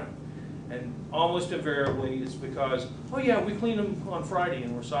sitting around? And almost invariably it's because, oh yeah, we cleaned them on Friday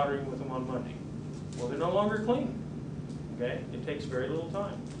and we're soldering with them on Monday. Well, they're no longer clean. Okay? It takes very little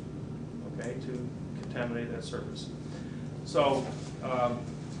time, okay, to contaminate that surface. So,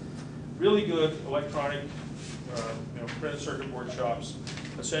 really good electronic printed circuit board shops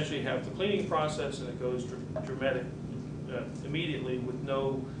essentially have the cleaning process, and it goes immediately with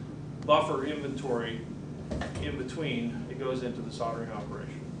no buffer inventory in between. It goes into the soldering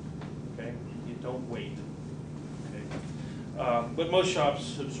operation. Okay, you don't wait. Okay, but most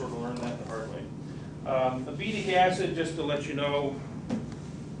shops have sort of learned that the hard way. Acetic acid, just to let you know,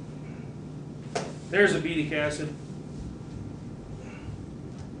 there's acetic acid.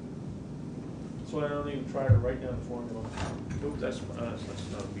 So I don't even try to write down the formula. Oops, that's not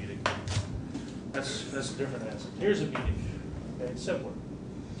acetic. That's a different acid. Here's acetic. Okay, it's simpler.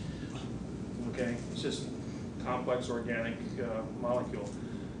 Okay, it's just a complex organic molecule,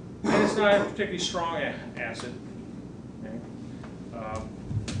 and it's not a particularly strong acid. Okay,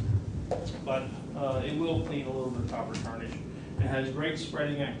 but it will clean a little bit of copper tarnish. It has great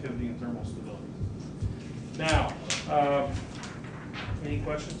spreading activity and thermal stability. Now, any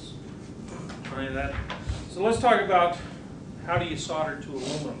questions on any of that? So let's talk about how do you solder to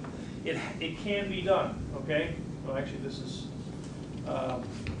aluminum. It can be done, okay? Well, actually, this is another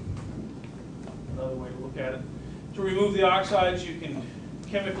way to look at it. To remove the oxides, you can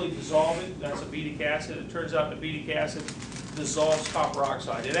chemically dissolve it. That's acetic acid. It turns out acetic acid dissolves copper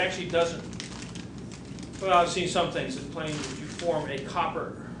oxide. It actually doesn't. Well, I've seen some things that claim that you form a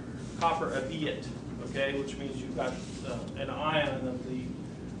copper abiate, okay, which means you've got an ion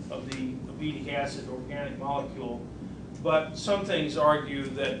of the acetic acid organic molecule. But some things argue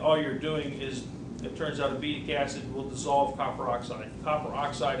that all you're doing is, it turns out acetic acid will dissolve copper oxide. Copper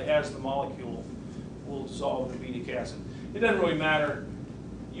oxide, as the molecule, will dissolve acetic acid. It doesn't really matter.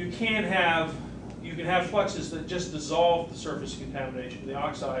 You can have fluxes that just dissolve the surface contamination, the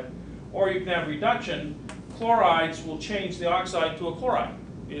oxide, or you can have reduction. Chlorides will change the oxide to a chloride.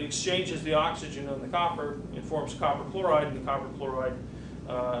 It exchanges the oxygen and the copper. It forms copper chloride, and the copper chloride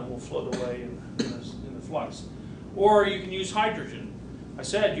will float away in the flux. Or you can use hydrogen. I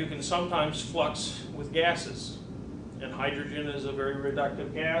said you can sometimes flux with gases, and hydrogen is a very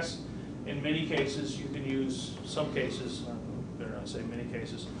reductive gas. In many cases, you can use, some cases, I better not say many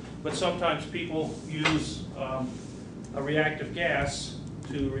cases, but sometimes people use a reactive gas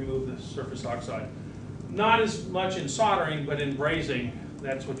to remove the surface oxide. Not as much in soldering, but in brazing,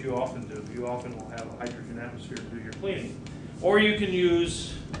 that's what you often do. You often will have a hydrogen atmosphere to do your cleaning. Or you can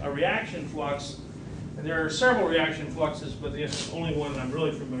use a reaction flux, and there are several reaction fluxes, but the only one I'm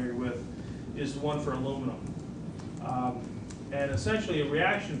really familiar with is the one for aluminum. And essentially a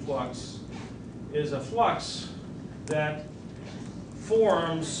reaction flux is a flux that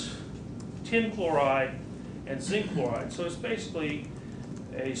forms tin chloride and zinc chloride. So it's basically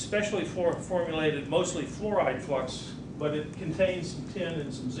a specially formulated, mostly fluoride flux, but it contains some tin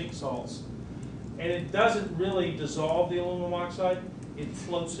and some zinc salts. And it doesn't really dissolve the aluminum oxide, it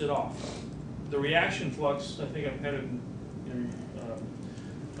floats it off. The reaction flux, I think I've had it in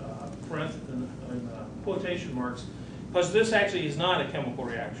quotation marks, because this actually is not a chemical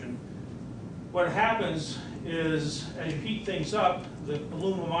reaction. What happens is, as you heat things up, the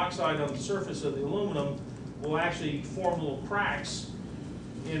aluminum oxide on the surface of the aluminum will actually form little cracks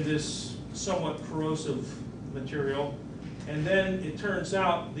in this somewhat corrosive material. And then it turns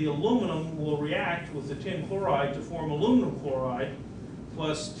out the aluminum will react with the tin chloride to form aluminum chloride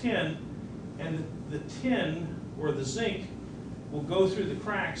plus tin, and the tin, or the zinc, will go through the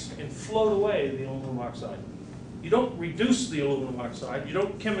cracks and float away the aluminum oxide. You don't reduce the aluminum oxide, you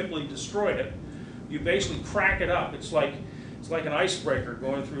don't chemically destroy it, you basically crack it up. It's like an icebreaker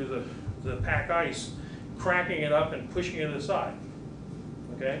going through the pack ice, cracking it up and pushing it aside.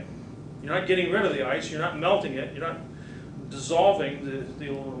 Okay? You're not getting rid of the ice, you're not melting it, you're not dissolving the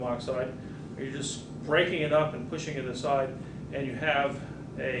aluminum oxide, you're just breaking it up and pushing it aside, and you have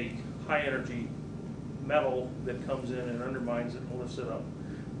a high energy metal that comes in and undermines it and lifts it up,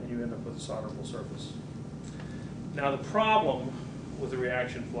 and you end up with a solderable surface. Now the problem with the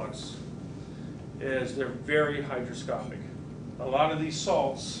reaction flux is they're very hygroscopic. A lot of these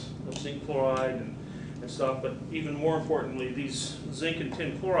salts, zinc chloride and stuff, but even more importantly, these zinc and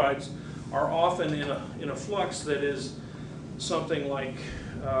tin chlorides are often in a flux that is something like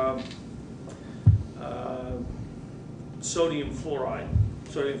sodium fluoride.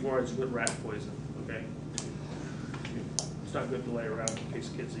 Sodium fluoride is a good rat poison, okay? It's not good to lay around in case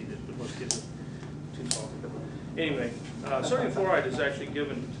kids eat it, but most kids are too salty. Anyway, sodium fluoride is actually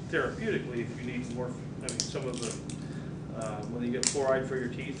given therapeutically if you need more. I mean, some of the, when you get fluoride for your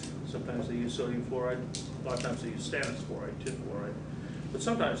teeth, sometimes they use sodium fluoride. A lot of times they use stannous fluoride, tin fluoride. But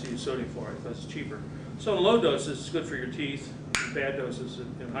sometimes they use sodium fluoride because it's cheaper. So in low doses, it's good for your teeth. In bad doses,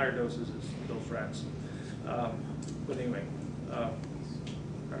 in higher doses, it kills rats. But anyway, all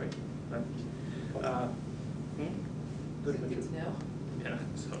right. Good to know. Yeah,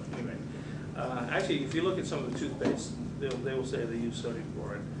 so anyway. Actually, if you look at some of the toothpaste, they will say they use sodium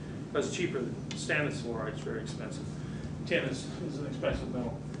fluoride because it's cheaper. Stannous fluoride is very expensive. Tin is an expensive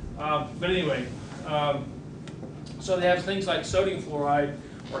metal. But anyway, so they have things like sodium fluoride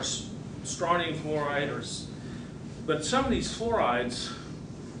or strontium fluoride, but some of these fluorides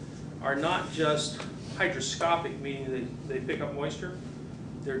are not just hygroscopic, meaning they pick up moisture.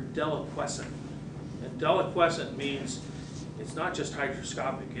 They're deliquescent. And deliquescent means it's not just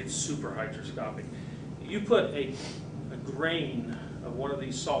hygroscopic, it's super hygroscopic. You put a grain of one of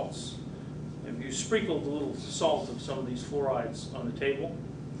these salts, if you sprinkle the little salt of some of these fluorides on the table,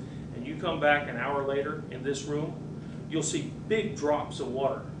 and you come back an hour later in this room, you'll see big drops of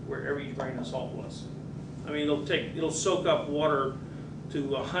water where every grain of salt was. I mean, it'll soak up water to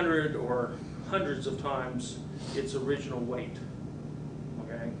 100 or hundreds of times its original weight.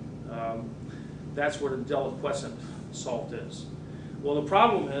 Okay, that's what a deliquescent salt is. Well, the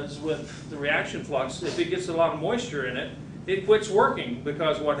problem is with the reaction flux, if it gets a lot of moisture in it, it quits working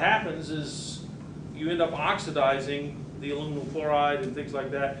because what happens is you end up oxidizing the aluminum chloride and things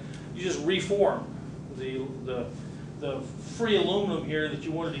like that. You just reform the free aluminum here that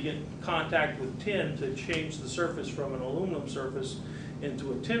you wanted to get in contact with tin to change the surface from an aluminum surface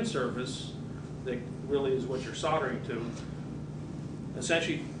into a tin surface that really is what you're soldering to.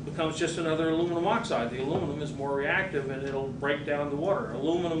 Essentially becomes just another aluminum oxide. The aluminum is more reactive and it'll break down the water.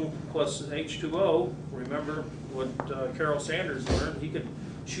 Aluminum plus H2O, remember what Carol Sanders learned, he could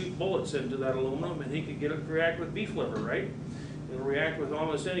shoot bullets into that aluminum and he could get it to react with beef liver, right? It'll react with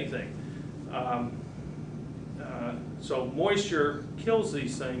almost anything. So moisture kills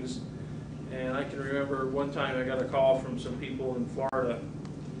these things, and I can remember one time I got a call from some people in Florida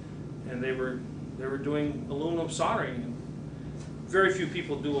and they were doing aluminum soldering. Very few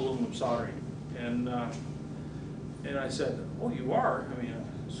people do aluminum soldering, and I said, "Oh, you are?" I mean,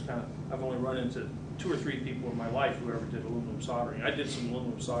 it's I've only run into 2 or 3 people in my life who ever did aluminum soldering. I did some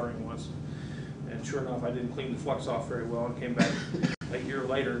aluminum soldering once, and sure enough, I didn't clean the flux off very well, and came back a year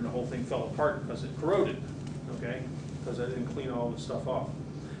later, and the whole thing fell apart because it corroded. Okay, because I didn't clean all the stuff off,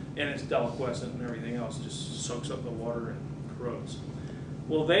 and it's deliquescent and everything else, just soaks up the water and corrodes.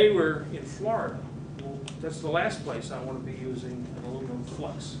 Well, they were in Florida. Well, that's the last place I want to be using an aluminum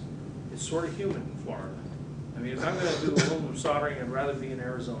flux. It's sort of humid in Florida. I mean, if I'm going to do aluminum soldering, I'd rather be in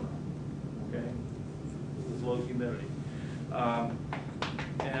Arizona, okay, with low humidity.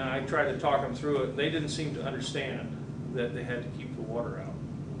 And I tried to talk them through it. They didn't seem to understand that they had to keep the water out,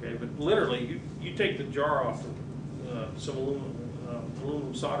 okay? But literally, you take the jar off of some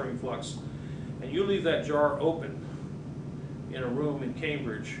aluminum soldering flux, and you leave that jar open in a room in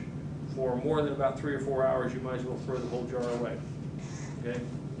Cambridge for more than about 3 or 4 hours, you might as well throw the whole jar away. Okay,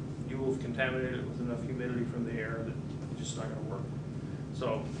 you will have contaminated it with enough humidity from the air that it's just not going to work.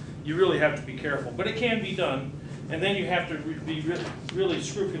 So you really have to be careful, but it can be done, and then you have to be really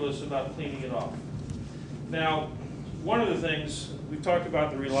scrupulous about cleaning it off. Now, one of the things we talked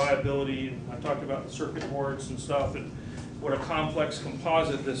about the reliability, and I talked about the circuit boards and stuff, and what a complex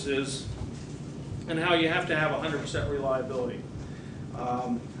composite this is, and how you have to have 100% reliability.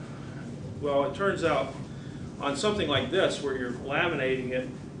 Well, it turns out on something like this, where you're laminating it,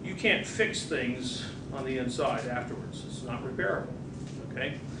 you can't fix things on the inside afterwards. It's not repairable,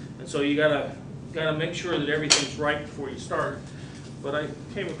 okay? And so you gotta make sure that everything's right before you start. but I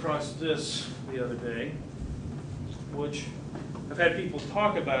came across this the other day, which I've had people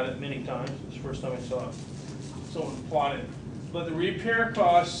talk about it many times. It's the first time I saw someone plot it. But the repair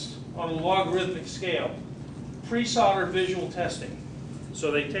costs on a logarithmic scale, pre-solder visual testing.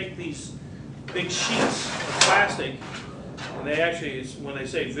 So they take these big sheets of plastic, and they actually, when they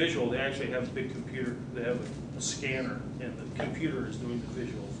say visual, they actually have a big computer. They have a scanner, and the computer is doing the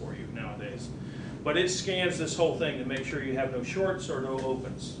visual for you nowadays. But it scans this whole thing to make sure you have no shorts or no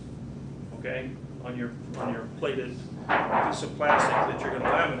opens, okay, on your plated piece of plastic that you're going to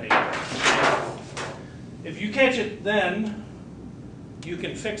laminate. If you catch it then, you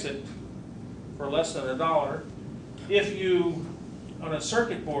can fix it for less than $1. If you, on a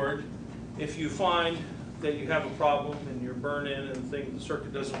circuit board, if you find that you have a problem and you're burnt in and the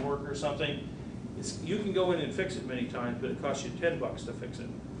circuit doesn't work or something, you can go in and fix it many times, but it costs you $10 to fix it.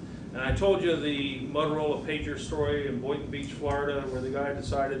 And I told you the Motorola pager story in Boynton Beach, Florida, where the guy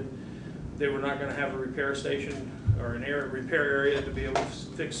decided they were not going to have a repair station or an repair area to be able to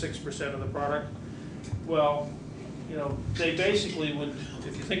fix 6% of the product. Well, you know, they basically would,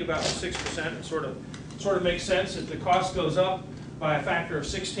 if you think about the 6%, it sort of makes sense. If the cost goes up by a factor of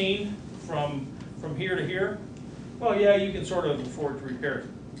 16 from here to here, well, yeah, you can sort of afford to repair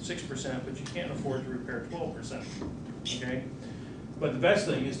 6%, but you can't afford to repair 12%, okay? But the best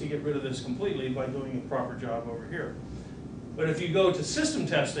thing is to get rid of this completely by doing a proper job over here. But if you go to system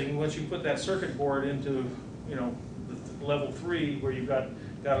testing, once you put that circuit board into, you know, the level 3, where you've got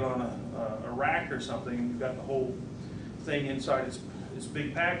it on a rack or something, you've got the whole thing inside its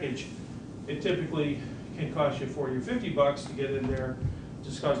big package, it typically can cost you $40 or $50 to get in there,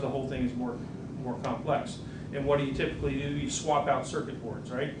 just because the whole thing is more complex. And what do you typically do? You swap out circuit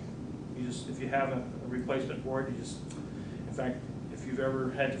boards, right? You just, if you have a replacement board, you just, in fact, if you've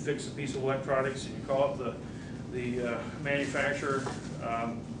ever had to fix a piece of electronics and you call up the manufacturer,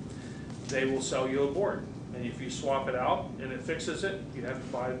 they will sell you a board. And if you swap it out and it fixes it, you have to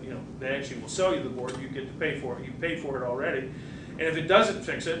buy, you know, they actually will sell you the board, you get to pay for it. You paid for it already. And if it doesn't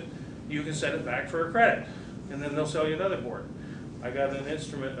fix it, you can send it back for a credit. And then they'll sell you another board. I got an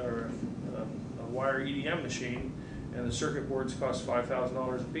instrument, or a wire EDM machine, and the circuit boards cost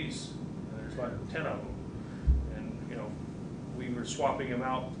 $5,000 a piece. And there's like 10 of them. And, you know, we were swapping them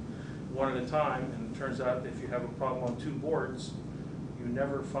out one at a time, and it turns out if you have a problem on 2 boards, you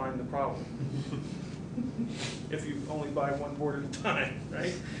never find the problem. If you only buy 1 board at a time,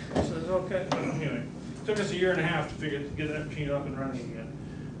 right? So it's okay. Anyway, it took us 1.5 years to get that machine up and running again,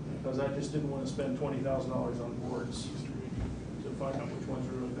 because I just didn't want to spend $20,000 on boards to find out which ones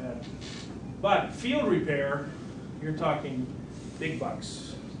are really bad. But field repair, you're talking big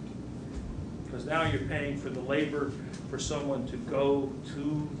bucks, because now you're paying for the labor for someone to go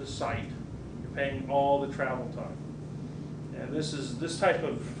to the site. You're paying all the travel time. And this type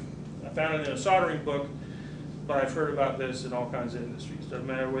of, I found it in a soldering book, but I've heard about this in all kinds of industries. Doesn't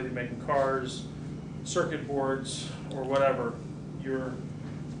matter whether you're making cars, circuit boards, or whatever, your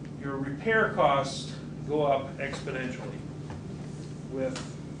repair costs go up exponentially with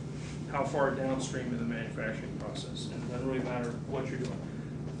how far downstream in the manufacturing process. And it doesn't really matter what you're doing.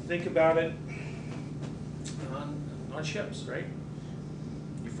 Think about it on ships, right?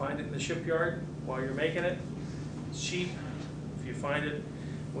 You find it in the shipyard while you're making it, it's cheap. If you find it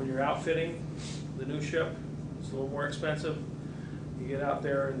when you're outfitting the new ship, it's a little more expensive. You get out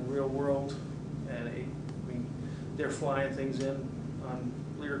there in the real world, and I mean, they're flying things in on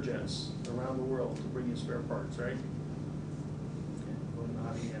Lear jets around the world to bring you spare parts, right? Well,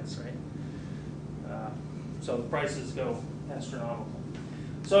 not yes, right? So the prices go astronomical.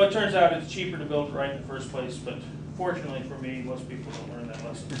 So it turns out it's cheaper to build it right in the first place, but fortunately for me, most people don't learn that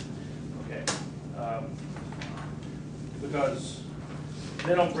lesson. Okay, because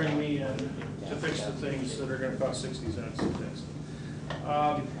they don't bring me in to fix the things that are going to cost 60 cents to fix.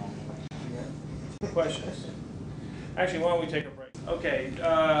 Questions? Actually, why don't we take a break? Okay,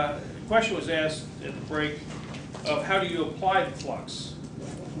 the question was asked at the break of how do you apply the flux?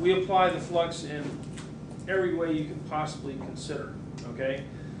 We apply the flux in every way you can possibly consider, okay?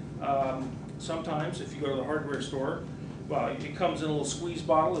 Sometimes if you go to the hardware store, well, it comes in a little squeeze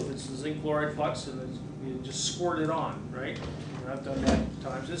bottle if it's the zinc chloride flux, and you just squirt it on, right? And I've done that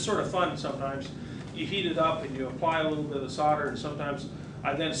times. It's sort of fun sometimes. You heat it up and you apply a little bit of solder, and sometimes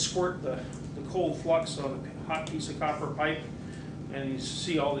I then squirt the cold flux on a hot piece of copper pipe, and you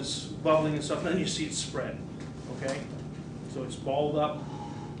see all this bubbling and stuff, and then you see it spread, okay? So it's balled up,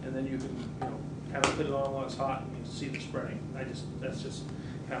 and then you can, you know, kind of put it on while it's hot, and you see the spreading. That's just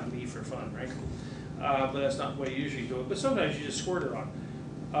kind of me for fun, right? But that's not the way you usually do it. But sometimes you just squirt it on.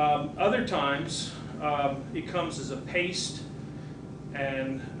 Other times, it comes as a paste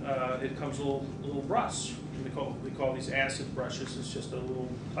and it comes a little brush. We call these acid brushes. It's just a little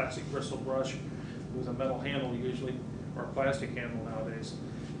plastic bristle brush with a metal handle usually, or a plastic handle nowadays,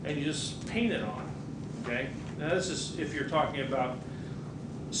 and you just paint it on. Okay. Now this is if you're talking about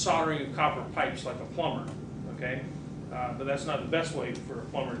soldering of copper pipes like a plumber. Okay. But that's not the best way for a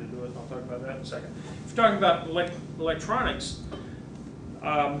plumber to do it. I'll talk about that in a second. If you're talking about electronics,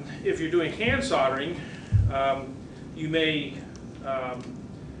 if you're doing hand soldering, you may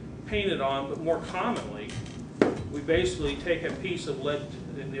paint it on, but more commonly, we basically take a piece of lead,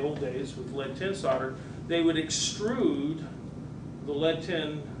 in the old days with lead tin solder, they would extrude the lead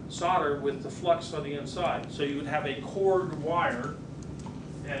tin solder with the flux on the inside. So you would have a cored wire,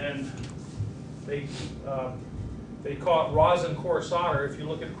 and they call it rosin core solder. If you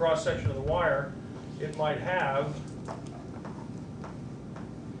look at the cross section of the wire, it might have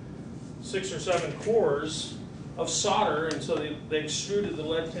 6 or 7 cores of solder, and so they extruded the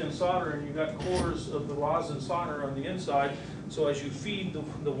lead tin solder, and you got cores of the rosin solder on the inside. So as you feed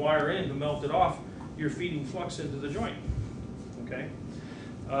the wire in to melt it off, you're feeding flux into the joint. Okay.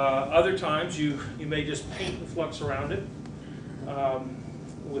 Other times you may just paint the flux around it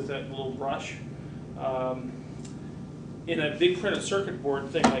with that little brush. In a big printed circuit board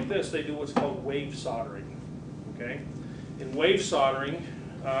thing like this, they do what's called wave soldering. Okay. In wave soldering,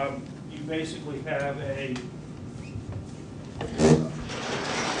 you basically have a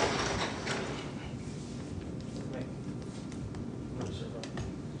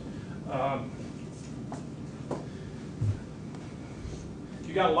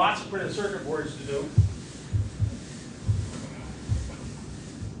you got lots of printed circuit boards to do.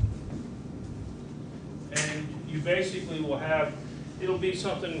 And you basically will have, it'll be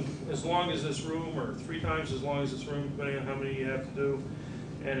something as long as this room, or 3 times as long as this room, depending on how many you have to do,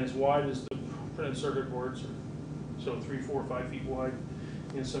 and as wide as the printed circuit boards, so 3, 4, 5 feet wide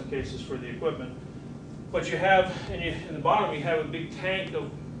in some cases for the equipment. But you have, in the bottom, you have a big tank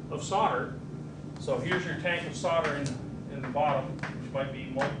of solder. So here's your tank of solder in the bottom, which might be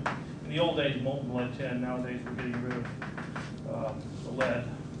molten. In the old days, molten lead tin. Nowadays, we're getting rid of the lead.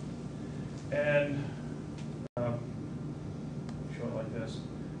 And show it like this.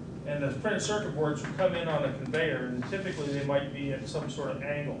 And the printed circuit boards would come in on a conveyor, and typically they might be at some sort of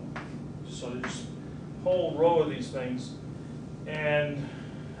angle. So there's a whole row of these things, and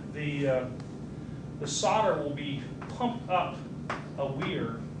the solder will be pumped up a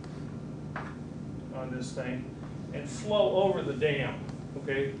weir on this thing and flow over the dam.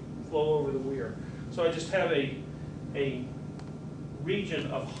 Okay, flow over the weir. So I just have a region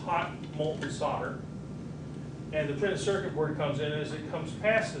of hot molten solder, and the printed circuit board comes in, and as it comes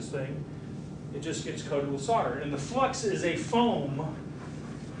past this thing, it just gets coated with solder. And the flux is a foam.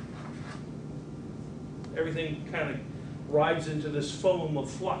 Everything kind of rides into this foam of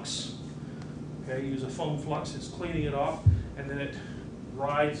flux. Okay, use a foam flux, it's cleaning it off, and then it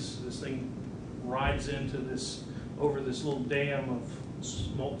rides, this thing rides into this, over this little dam of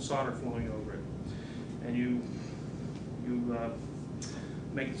molten solder flowing over it. And you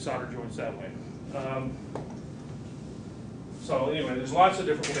make the solder joints that way. So anyway, there's lots of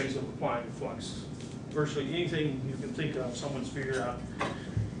different ways of applying flux. Virtually anything you can think of, someone's figured out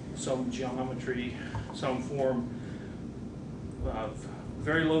some geometry, some form of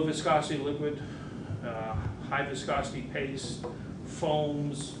very low viscosity liquid, high viscosity paste,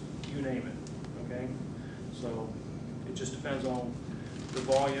 foams, you name it, okay? So it just depends on the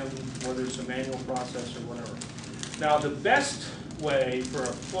volume, whether it's a manual process or whatever. Now the best way for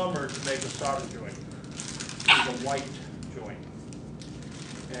a plumber to make a solder joint is a white joint.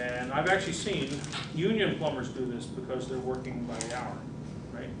 And I've actually seen union plumbers do this because they're working by the hour,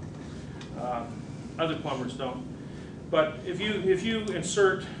 right? Other plumbers don't. But if you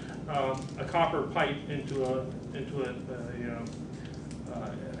insert a copper pipe into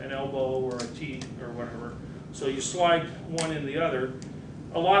an elbow or a T or whatever, so you slide one in the other,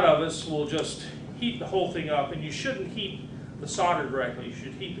 a lot of us will just heat the whole thing up, and you shouldn't heat the solder directly. You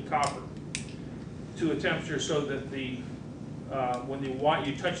should heat the copper to a temperature so that when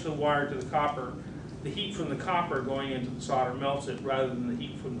you touch the wire to the copper, the heat from the copper going into the solder melts it rather than the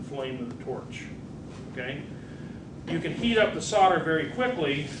heat from the flame of the torch. Okay? You can heat up the solder very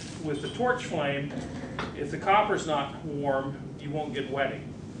quickly with the torch flame. If the copper's not warm, you won't get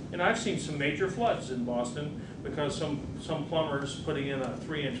wetting. And I've seen some major floods in Boston because some plumber's putting in a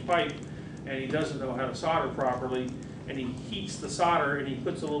 3-inch pipe and he doesn't know how to solder properly, and he heats the solder and he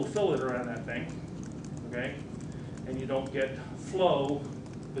puts a little fillet around that thing, okay? And you don't get flow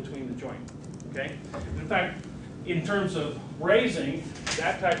between the joint, okay? In fact, in terms of brazing,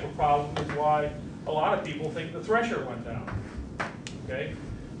 that type of problem is why a lot of people think the thresher went down. okay?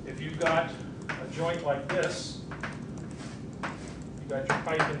 If you've got a joint like this, you got your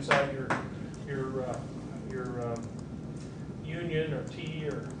pipe inside your union or T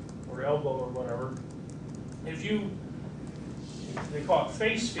or elbow or whatever. If you, they call it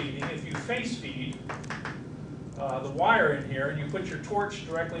face feeding, if you face feed the wire in here and you put your torch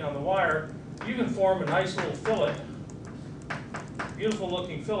directly on the wire, you can form a nice little fillet, beautiful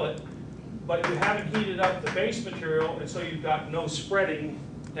looking fillet, but you haven't heated up the base material, and so you've got no spreading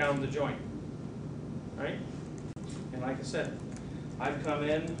down the joint, right? And like I said, I've come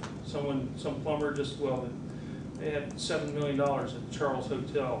in, some plumber just, well, they had $7 million at the Charles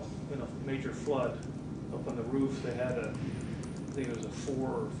Hotel in a major flood. Up on the roof, they had I think it was a 4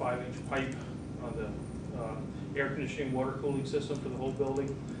 or 5 inch pipe on the air conditioning water cooling system for the whole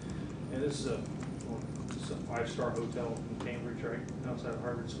building. And this is a 5-star hotel in Cambridge, right outside of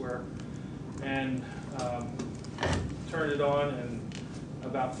Harvard Square. And turned it on, and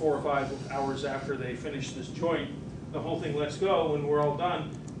about 4 or 5 hours after they finished this joint, the whole thing lets go. When we're all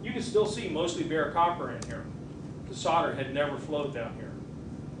done, you can still see mostly bare copper in here. The solder had never flowed down here,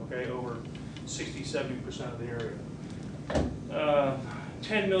 okay, over 60–70% of the area.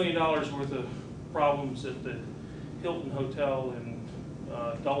 $10 million worth of problems at the Hilton Hotel in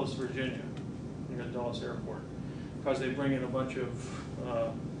Dulles, Virginia, near Dulles Airport, because they bring in a bunch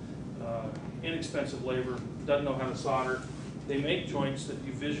of inexpensive labor, doesn't know how to solder. They make joints that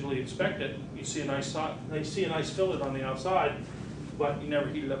you visually expect it. You see a nice fillet on the outside, but you never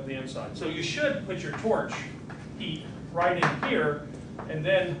heat it up the inside. So you should put your torch heat right in here, and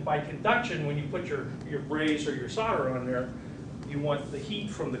then by conduction, when you put your braze or your solder on there, you want the heat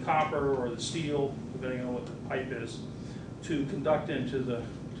from the copper or the steel, depending on what the pipe is, to conduct into the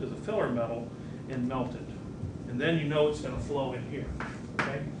filler metal and melt it. And then you know it's going to flow in here.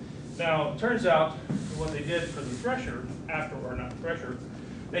 Okay? Now, it turns out what they did for the thresher, or not thresher,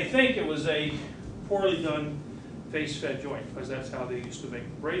 they think it was a poorly done face-fed joint, because that's how they used to make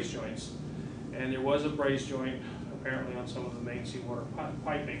braze joints. And there was a braze joint, apparently, on some of the main seawater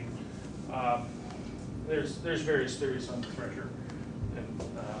piping. There's various theories on the thresher.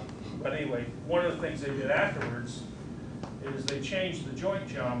 But anyway, one of the things they did afterwards is they changed the joint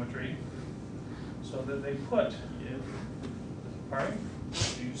geometry so that they put, pardon?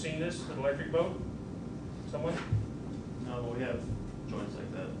 Have you seen this, an electric boat? Someone? No, we have joints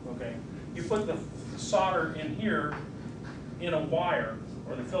like that. Okay. You put the solder in here in a wire,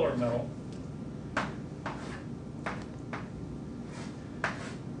 or the filler metal.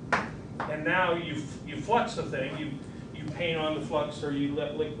 And now you flux the thing, you paint on the flux, or you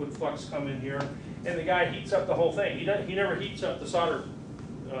let liquid flux come in here, and the guy heats up the whole thing. He never heats up the solder,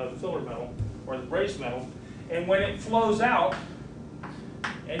 the filler metal, or the braze metal. And when it flows out,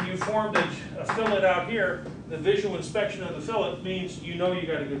 and you formed a fillet out here, the visual inspection of the fillet means you know you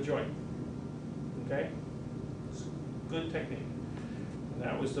got a good joint. Okay? It's good technique. And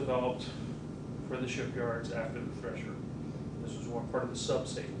that was developed for the shipyards after the thresher. This was one part of the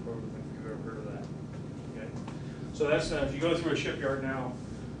sub-state program, if you've ever heard of that. Okay? So that's, if you go through a shipyard now,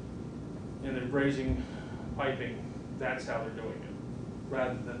 and they're brazing piping, that's how they're doing it,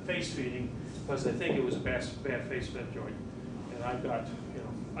 rather than face feeding, because they think it was a bad face-fed joint. And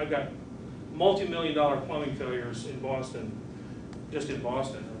I've got multi-million-dollar plumbing failures in Boston, just in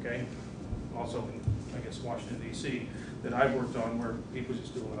Boston, okay? Also in, I guess, Washington, D.C., that I've worked on where people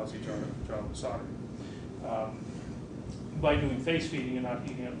just do a lousy job of soldering. By doing face feeding and not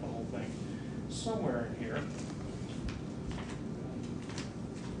heating up the whole thing. Somewhere in here,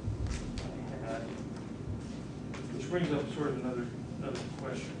 which brings up sort of another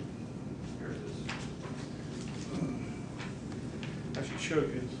question. Here it is. I should show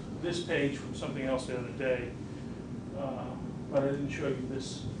you this page from something else the other day, but I didn't show you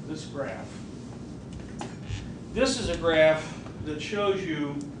this graph. This is a graph that shows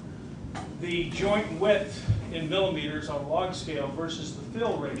you the joint width in millimeters on log scale versus the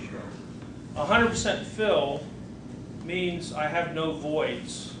fill ratio. 100% fill means I have no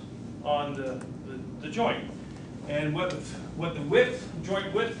voids on the joint. And what the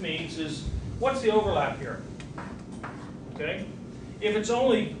joint width means is, what's the overlap here? Okay? If it's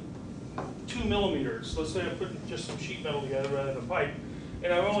only 2 millimeters, let's say I put just some sheet metal together rather than pipe,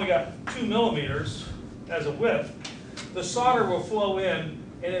 and I've only got 2 millimeters as a width, the solder will flow in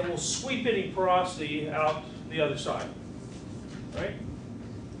and it will sweep any porosity out the other side, right?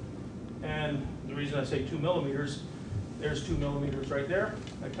 And the reason I say 2 millimeters, there's 2 millimeters right there.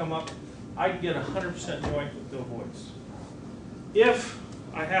 I come up, I can get 100% joint with no voids. If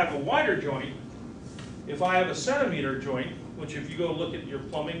I have a wider joint, if I have a centimeter joint, which if you go look at your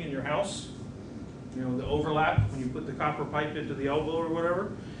plumbing in your house, You know, the overlap, when you put the copper pipe into the elbow or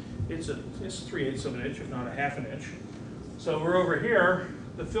whatever, it's 3/8 of an inch, if not a half an inch. So we're over here,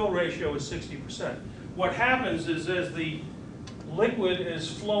 the fill ratio is 60%. What happens is as the liquid is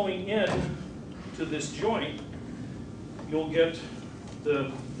flowing in to this joint, you'll get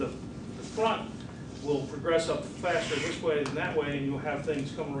the front will progress up faster this way than that way, and you'll have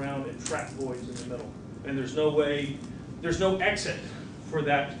things come around and trap voids in the middle. And there's no exit for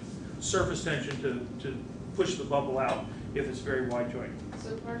that surface tension to push the bubble out if it's a very wide joint.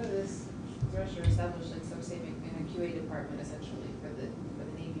 So part of this thresher establishing some say in a QA department essentially for the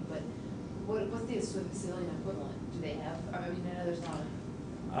Navy, but what's the civilian equivalent? Do they have? I mean, I know there's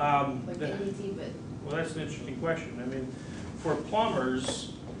not like NDT, but well, that's an interesting question. I mean, for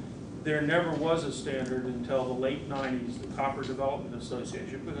plumbers, there never was a standard until the late 90s. The Copper Development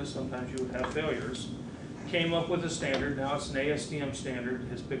Association, because sometimes you would have failures, came up with a standard. Now it's an ASTM standard,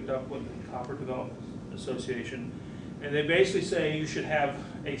 has picked up with the Copper Development Association, and they basically say you should have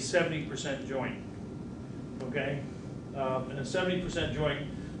a 70% joint, okay? And a 70% joint,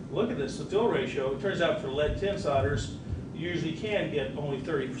 look at this, the fill ratio, it turns out for lead tin solders, you usually can get only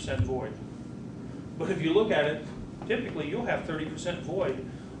 30% void. But if you look at it, typically you'll have 30% void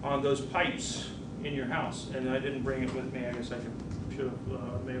on those pipes in your house. And I didn't bring it with me, I guess I should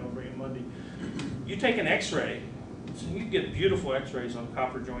have, maybe I'll bring it Monday. You take an x-ray, so you get beautiful x-rays on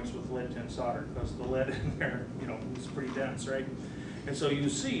copper joints with lead tin solder, because the lead in there, you know, is pretty dense, right? And so you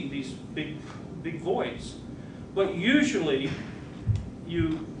see these big voids. But usually,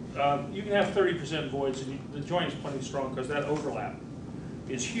 you can have 30% voids, and the joint is plenty strong because that overlap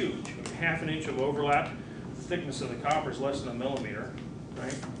is huge. Half an inch of overlap, the thickness of the copper is less than a millimeter,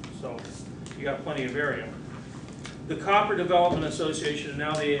 right? So you got plenty of area. The Copper Development Association, and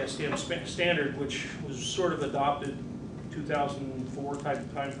now the ASTM standard, which was sort of adopted 2004 type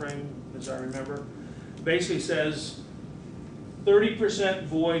of time frame, as I remember, basically says 30%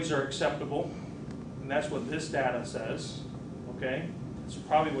 voids are acceptable, and that's what this data says, okay? It's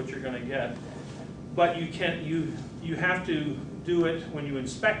probably what you're going to get. But you have to do it when you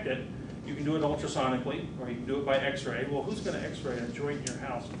inspect it. You can do it ultrasonically, or you can do it by x-ray. Well, who's going to x-ray a joint in your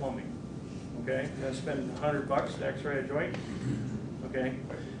house plumbing? Okay, you're going to spend $100 to x-ray a joint? Okay,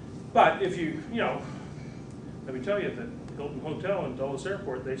 but if you let me tell you that Hilton Hotel in Dulles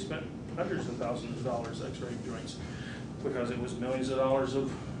Airport, they spent hundreds of thousands of dollars x-raying joints because it was millions of dollars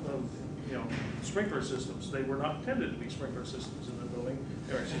of sprinkler systems. They were not intended to be sprinkler systems in the building.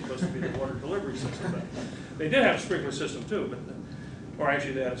 They were actually supposed to be the water delivery system. But they did have a sprinkler system too, or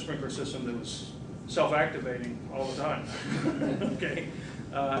actually they had a sprinkler system that was self-activating all the time. Okay,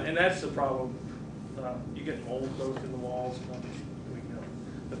 and that's the problem. You get mold growth in the walls.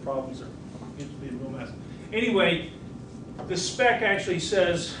 The problems get to be a real mess. Anyway, the spec actually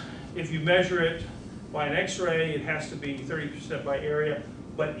says if you measure it by an X-ray, it has to be 30% by area.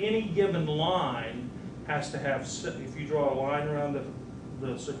 But any given line has to have, if you draw a line around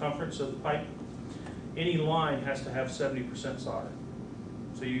the circumference of the pipe, any line has to have 70% solder.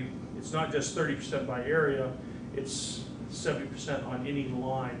 So it's not just 30% by area, it's 70% on any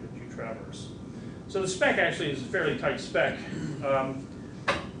line that you traverse. So the spec actually is a fairly tight spec.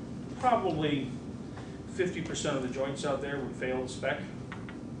 Probably 50% of the joints out there would fail the spec.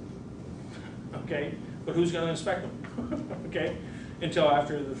 Okay, but who's going to inspect them? Okay, until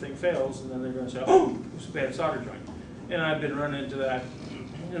after the thing fails, and then they're going to say, oh, it's a bad solder joint. And I've been running into that.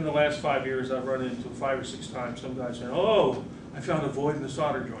 In the last 5 years, I've run into 5 or 6 times some guy saying, oh, I found a void in the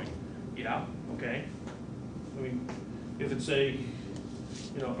solder joint. Yeah, okay. I mean, if it's a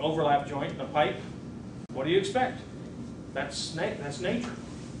an overlap joint in a pipe, what do you expect? That's nature,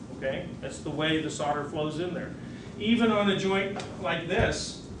 okay? That's the way the solder flows in there. Even on a joint like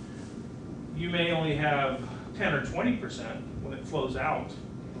this, you may only have 10 or 20% when it flows out,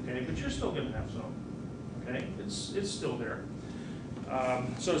 okay? But you're still going to have some, okay? It's still there.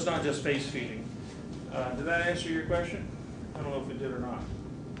 So it's not just face feeding. Did that answer your question? I don't know if it did or not.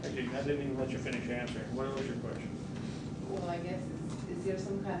 Actually, I didn't even let you finish answering. What was your question? well, I guess is there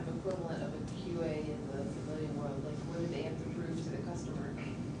some kind of equivalent of a QA in the civilian world? Like, what do they have to prove to the customer?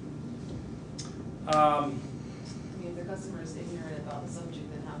 I mean, if the customer is ignorant about the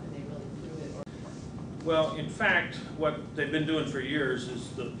subject, then how can they really prove it? Or Well, in fact, what they've been doing for years is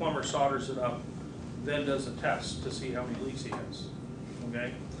the plumber solders it up, then does a test to see how many leaks he has.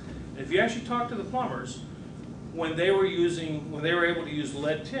 Okay? And if you actually talk to the plumbers, when they were able to use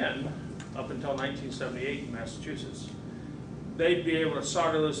lead tin up until 1978 in Massachusetts, they'd be able to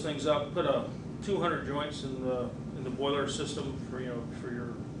solder those things up, put 200 joints in the boiler system for your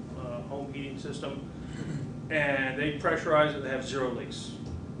home heating system, and they pressurize it and have 0 leaks.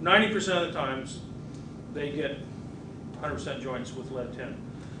 90% of the times, they get 100% joints with lead tin.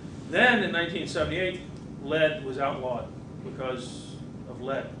 Then in 1978, lead was outlawed because of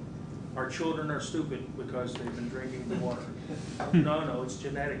lead. Our children are stupid because they've been drinking the water. No, it's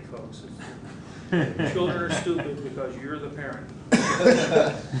genetic, folks. Children are stupid because you're the parent.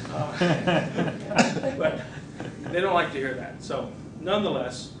 But they don't like to hear that. So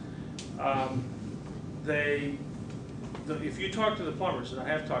nonetheless, if you talk to the plumbers, and I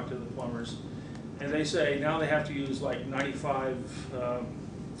have talked to the plumbers, and they say now they have to use like 95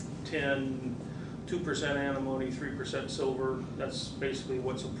 tin, 2% antimony, 3% silver. That's basically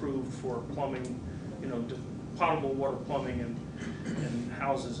what's approved for plumbing, you know, potable water plumbing in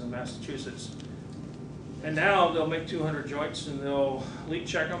houses in Massachusetts. And now they'll make 200 joints and they'll leak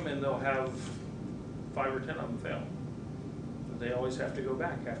check them and they'll have 5 or 10 of them fail. They always have to go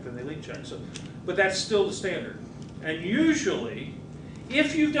back after they leak check. So, but that's still the standard. And usually,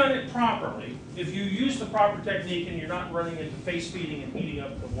 if you've done it properly, if you use the proper technique and you're not running into face feeding and heating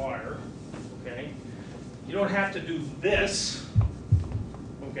up the wire, okay, you don't have to do this,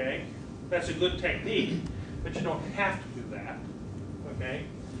 okay? That's a good technique, but you don't have to do that, okay?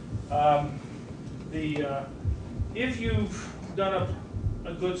 If you've done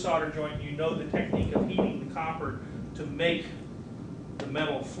a good solder joint, you know the technique of heating the copper to make the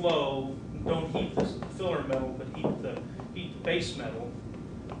metal flow. Don't heat the filler metal, but heat the base metal.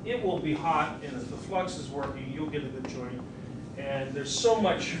 It will be hot, and if the flux is working, you'll get a good joint. And there's so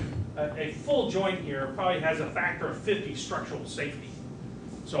much, a full joint here probably has a factor of 50 structural safety.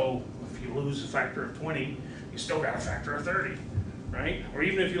 So if you lose a factor of 20, you still got a factor of 30, right? Or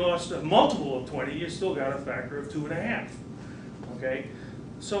even if you lost a multiple of 20, you still got a factor of 2.5, okay?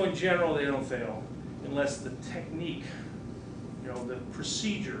 So in general, they don't fail unless the technique, you know, the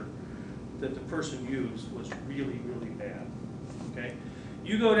procedure that the person used was really, really bad, okay?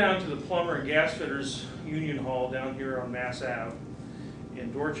 You go down to the plumber and gas fitters union hall down here on Mass Ave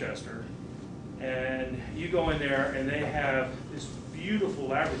in Dorchester, and you go in there and they have this beautiful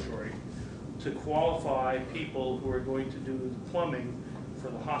laboratory to qualify people who are going to do the plumbing for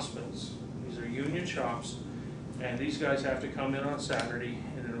the hospitals. These are union shops, and these guys have to come in on Saturday,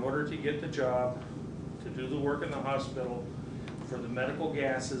 and in order to get the job to do the work in the hospital for the medical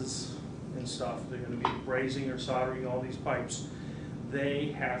gases and stuff, they're going to be brazing or soldering all these pipes.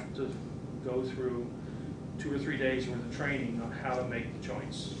 They have to go through 2 or 3 days worth of training on how to make the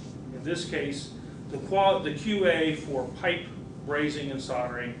joints. In this case, the QA for pipe brazing and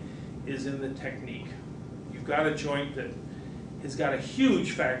soldering is in the technique. You've got a joint that has got a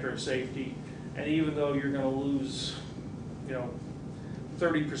huge factor of safety, and even though you're going to lose, you know,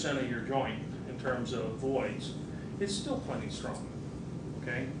 30% of your joint in terms of voids, it's still plenty strong,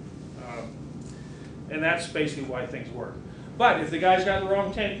 okay? And that's basically why things work. But if the guy's got the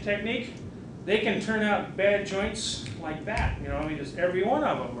wrong technique, they can turn out bad joints like that. You know, I mean, just every one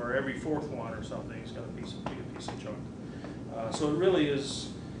of them, or every 4th one or something, is going to be a piece of joint. So it really is,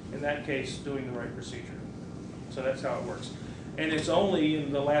 in that case, doing the right procedure. So that's how it works. And it's only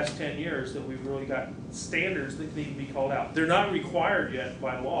in the last 10 years that we've really got standards that need to be called out. They're not required yet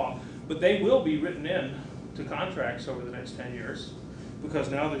by law, but they will be written in to contracts over the next 10 years, because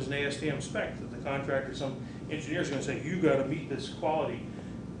now there's an ASTM spec that the contractor, some engineers are going to say, you got to meet this quality.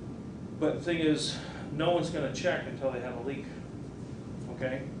 But the thing is, no one's going to check until they have a leak,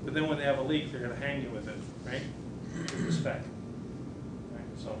 okay? But then when they have a leak, they're going to hang you with it, right? With the spec. Right?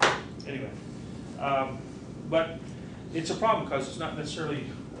 So anyway, but it's a problem because it's not necessarily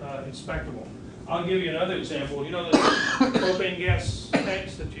inspectable. I'll give you another example. You know the propane gas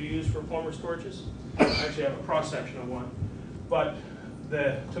tanks that you use for plumber's torches? I actually have a cross section of one. But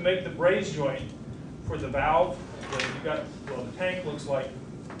to make the braze joint for the valve, the tank looks like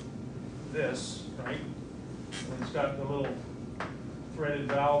this, right? And it's got the little threaded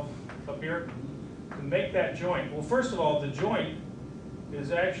valve up here. To make that joint, well, first of all, the joint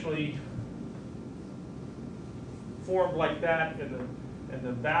is actually formed like that, and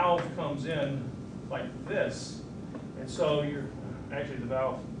the valve comes in like this. And so actually the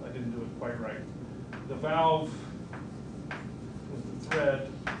valve, I didn't do it quite right. The valve with the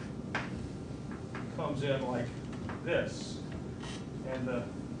thread comes in like this, and the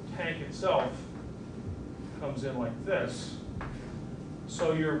tank itself comes in like this.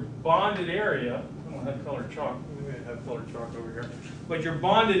 So your bonded area, I don't have colored chalk, we may have colored chalk over here, but your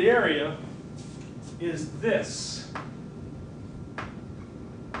bonded area is this.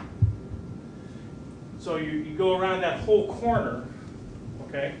 So you go around that whole corner,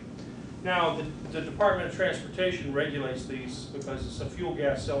 okay? Now, the Department of Transportation regulates these because it's a fuel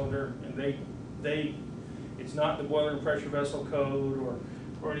gas cylinder, and it's not the boiler and pressure vessel code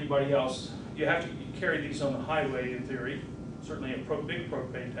or anybody else. you have to carry these on the highway in theory. Certainly a big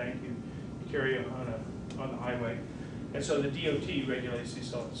propane tank you carry on the highway. And so the DOT regulates these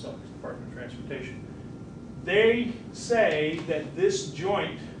cells, Department of Transportation. They say that this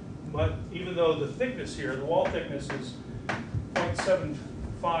joint, even though the thickness here, the wall thickness is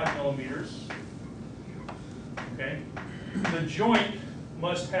 0.75 millimeters, okay, the joint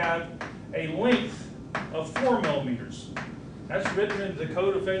must have a length of 4 millimeters. That's written into the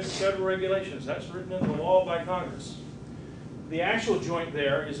Code of Federal Regulations. That's written into the law by Congress. The actual joint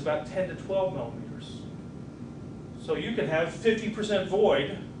there is about 10 to 12 millimeters. So you can have 50%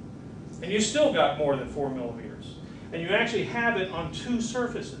 void, and you still got more than 4 millimeters. And you actually have it on two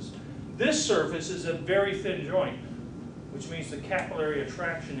surfaces. This surface is a very thin joint, which means the capillary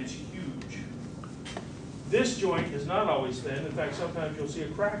attraction is huge. This joint is not always thin. In fact, sometimes you'll see a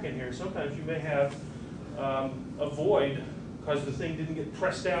crack in here. Sometimes you may have a void because the thing didn't get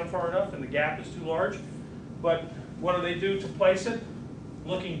pressed down far enough and the gap is too large. But what do they do to place it?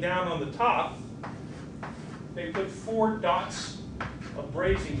 Looking down on the top, they put 4 dots of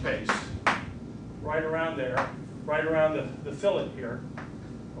brazing paste right around there, right around the fillet here,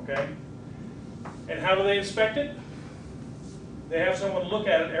 okay? And how do they inspect it? They have someone look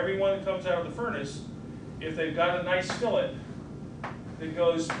at it, every one that comes out of the furnace. If they've got a nice fillet that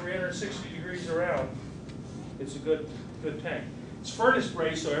goes 360 degrees around, it's a good tank. It's furnace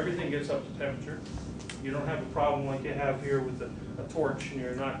brazed, so everything gets up to temperature. You don't have a problem like you have here with a torch and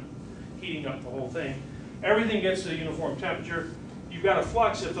you're not heating up the whole thing. Everything gets to a uniform temperature. You've got a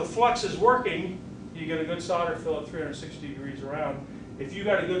flux. If the flux is working, you get a good solder fillet 360 degrees around. If you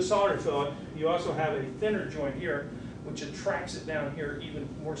got a good solder fillet, you also have a thinner joint here, which attracts it down here even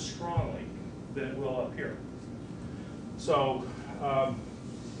more strongly than it will up here. So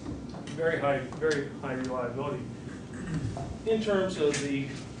very high reliability. In terms of the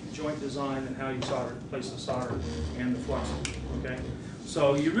joint design and how you solder, place the solder and the flux, okay?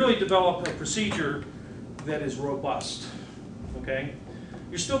 So you really develop a procedure that is robust, okay?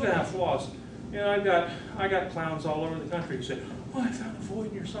 You're still gonna have flaws. You know, I got clowns all over the country who say, "Oh, I found a void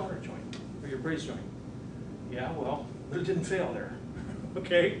in your solder joint or your braze joint." Yeah, well, but it didn't fail there,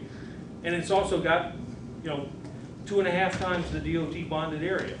 okay? And it's also got, 2.5 times the DOT bonded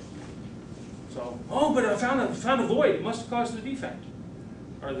area. So, oh, but I found a void. It must have caused the defect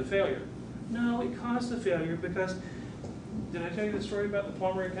or the failure. No, it caused the failure because, did I tell you the story about the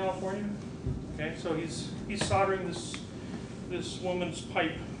plumber in California? Okay, so he's soldering this woman's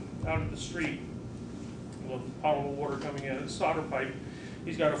pipe out of the street with potable water coming in. It's a solder pipe.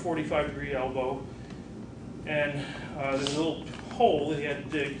 He's got a 45-degree elbow, and there's a little hole that he had to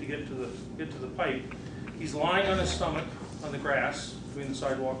dig to get to the pipe. He's lying on his stomach on the grass between the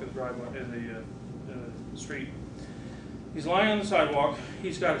sidewalk and the driveway and the street. He's lying on the sidewalk.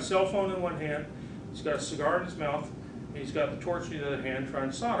 He's got a cell phone in one hand. He's got a cigar in his mouth. And he's got the torch in the other hand trying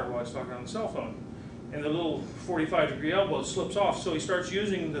to solder while he's talking on the cell phone. And the little 45-degree elbow slips off, so he starts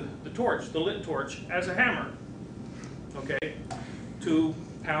using the torch, the lit torch, as a hammer, okay, to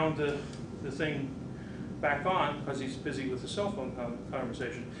pound the thing back on because he's busy with the cell phone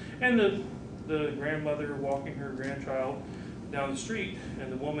conversation. And the grandmother walking her grandchild down the street,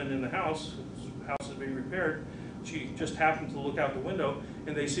 and the woman in the house is being repaired, she just happened to look out the window,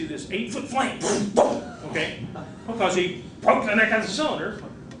 and they see this 8-foot flame, okay, because he broke the neck of the cylinder.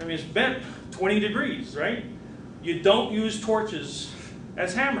 I mean, it's bent 20 degrees, right? You don't use torches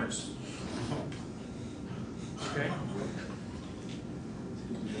as hammers, okay?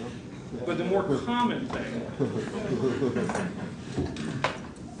 But the more common thing,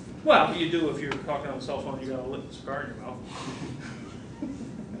 well, you do if you're talking on the cell phone, you got a lit cigar in your mouth.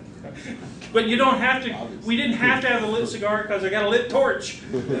 But you don't have to, we didn't have to have a lit cigar because I got a lit torch,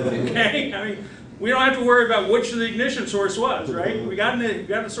 okay? I mean, we don't have to worry about which the ignition source was, right? We got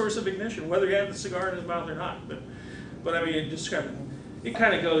a source of ignition, whether he had the cigar in his mouth or not. But I mean, it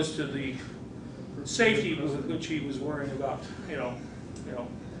kind of goes to the safety with which he was worrying about,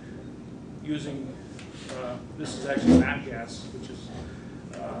 using, this is actually nat gas, which is,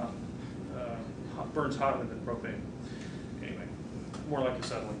 burns hotter than propane. Anyway, more like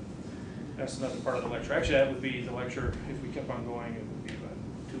acetylene. That's another part of the lecture. Actually, that would be the lecture, if we kept on going, it would be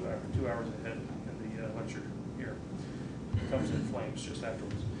about 2 hours ahead in the lecture here. It comes in flames just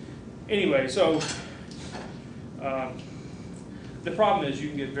afterwards. Anyway, so the problem is you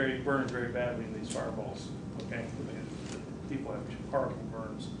can get burned very badly in these fireballs. Okay, people have horrible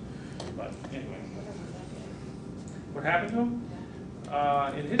burns. But anyway, what happened to him?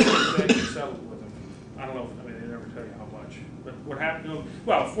 In his case, they actually settled with him. I don't know. They never tell you how much. But what happened to him?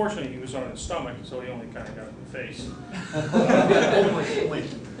 Well, fortunately, he was on his stomach, so he only kind of got it in the face.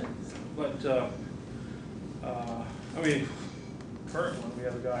 But But, I mean, current one, we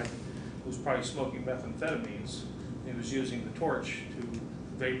have a guy who's probably smoking methamphetamines. He was using the torch to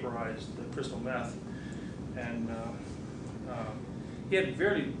vaporize the crystal meth. And he had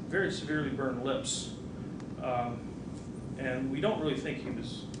very, very severely burned lips. And we don't really think he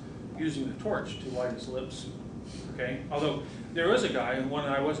was using the torch to light his lips, okay? Although there was a guy, and one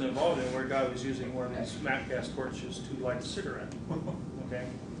I wasn't involved in, where a guy was using one of these MAP gas torches to light a cigarette, okay?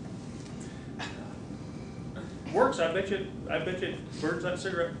 Works, I bet you burns that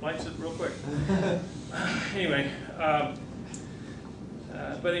cigarette, lights it real quick. Anyway, but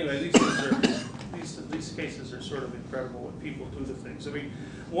anyway, these cases are sort of incredible what people do to things. I mean,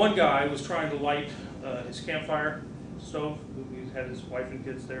 one guy was trying to light his campfire stove. He had his wife and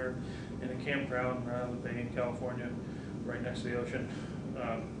kids there in a campground around the bay in California, right next to the ocean.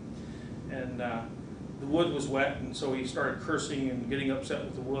 The wood was wet, and so he started cursing and getting upset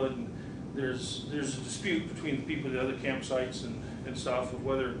with the wood. And there's a dispute between the people at the other campsites and stuff of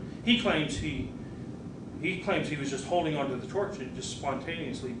whether he claims he was just holding onto the torch and it just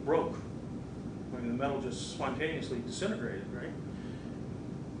spontaneously broke. I mean, the metal just spontaneously disintegrated, right?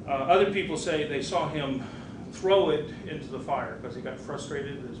 Other people say they saw him throw it into the fire because he got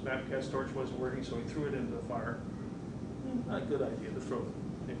frustrated that his MAP gas torch wasn't working, so he threw it into the fire. Not a good idea to throw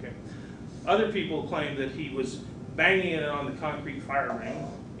it. Okay. Other people claim that he was banging it on the concrete fire ring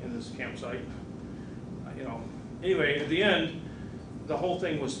in this campsite. You know. Anyway, at the end, the whole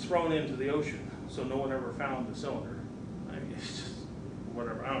thing was thrown into the ocean, so no one ever found the cylinder. I mean, it's just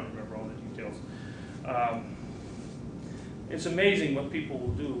whatever. I don't remember all the details. It's amazing what people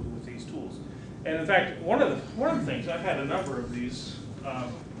will do with these tools. And in fact, one of the things, I've had a number of these.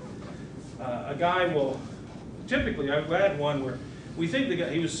 A guy will, typically, I've had one where we think the guy,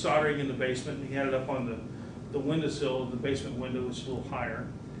 he was soldering in the basement, and he had it up on the windowsill, the basement window was a little higher.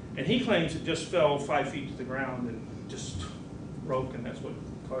 And he claims it just fell 5 feet to the ground and just broke, and that's what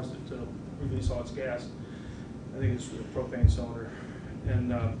caused it to release all its gas. I think it's a propane cylinder.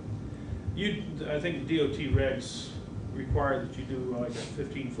 And I think the DOT regs require that you do like a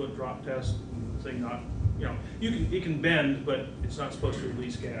 15-foot drop test. The thing not, you know, it can bend, but it's not supposed to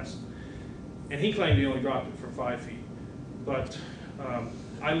release gas. And he claimed he only dropped it for 5 feet. But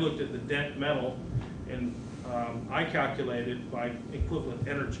I looked at the dent metal, and I calculated by equivalent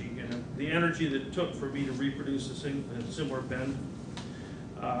energy. And the energy that it took for me to reproduce a similar bend,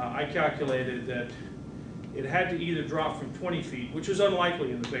 I calculated that it had to either drop from 20 feet, which is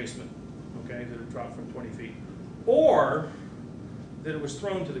unlikely in the basement, okay, that it dropped from 20 feet, or that it was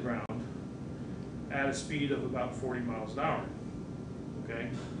thrown to the ground at a speed of about 40 miles an hour, okay?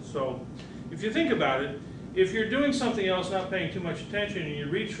 So if you think about it, if you're doing something else, not paying too much attention, and you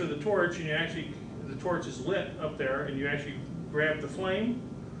reach for the torch, and the torch is lit up there, and you actually grab the flame,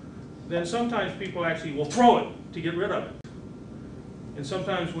 then sometimes people actually will throw it to get rid of it. And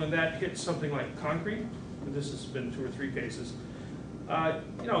sometimes when that hits something like concrete, and this has been 2 or 3 cases,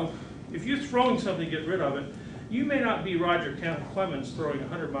 you know, if you're throwing something to get rid of it, you may not be Roger Clemens throwing a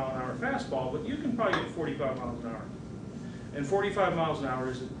 100-mile-an-hour fastball, but you can probably get 45 miles an hour. And 45 miles an hour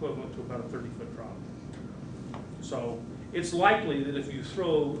is equivalent to about a 30-foot drop. So it's likely that if you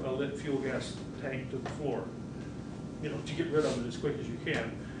throw a lit fuel gas tank to the floor, you know, to get rid of it as quick as you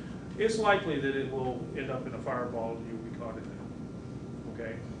can, it's likely that it will end up in a fireball and you'll be caught in it.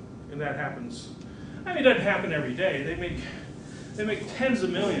 Okay? And that happens. I mean, it doesn't happen every day. They make tens of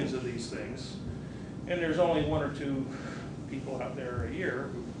millions of these things, and there's only 1 or 2 people out there a year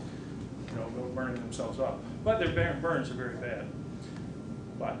who, you know, go burning themselves up. But their burns are very bad.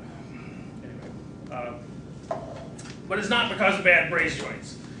 But anyway, but it's not because of bad brace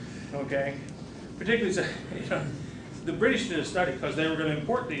joints. Okay, particularly, you know, the British did a study because they were going to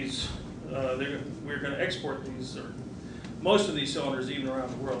import these. We were going to export these, or most of these cylinders, even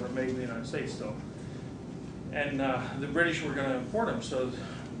around the world, are made in the United States still. And the British were going to import them, so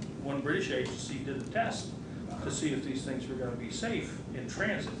one British agency did a test to see if these things were going to be safe in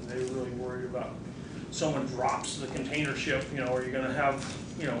transit. And they were really worried about someone drops the container ship, you know, or you're going to have,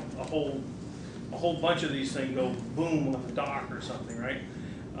 you know, a whole bunch of these things go boom on the dock or something, right?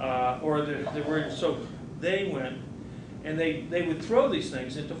 Or they were, so they went and they would throw these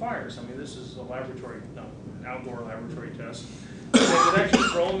things into fires. I mean, this is a laboratory, no, an outdoor laboratory test. They would actually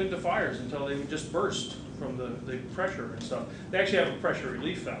throw them into fires until they would just burst from the pressure and stuff. They actually have a pressure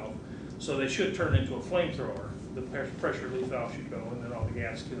relief valve, so they should turn into a flamethrower. The pressure relief valve should go, and then all the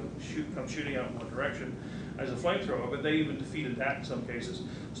gas come shooting out in one direction as a flamethrower. But they even defeated that in some cases,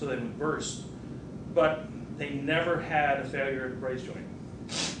 so they would burst. But they never had a failure at the brace joint,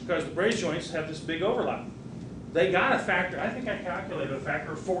 because the brace joints have this big overlap. they got a factor, I think I calculated a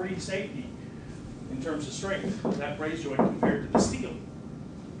factor of 40 safety in terms of strength of that braze joint compared to the steel.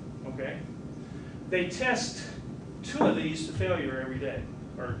 Okay? They test 2 of these to failure every day,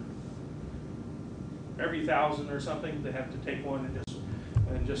 or every 1,000 or something. They have to take one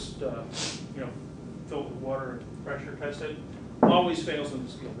and just you know, fill it with water and pressure test it. Always fails in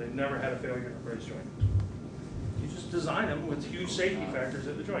the steel. They've never had a failure in a braze joint. You just design them with huge safety factors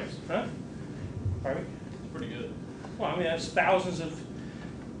at the joints, huh? Pardon me? It's pretty good. Well, I mean, that's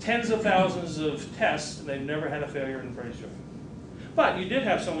tens of thousands of tests, and they've never had a failure in a braze joint. But you did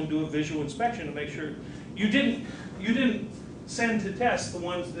have someone do a visual inspection to make sure you didn't send to test the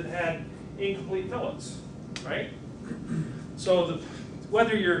ones that had incomplete fillets, right? So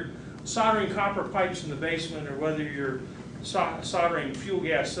whether you're soldering copper pipes in the basement or whether you're soldering fuel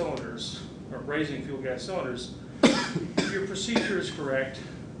gas cylinders or brazing fuel gas cylinders, if your procedure is correct,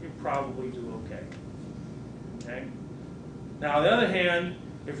 you probably do okay. Okay? Now, on the other hand,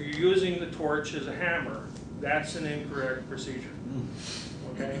 if you're using the torch as a hammer, that's an incorrect procedure.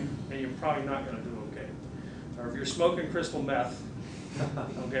 Okay? And you're probably not going to do okay. Or if you're smoking crystal meth,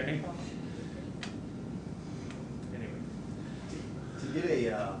 okay? Anyway. To get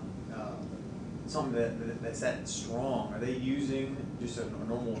a something that's that strong, are they using just a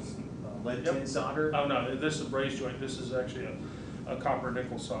normal lead tin solder? Oh no, this is a braze joint. This is actually a copper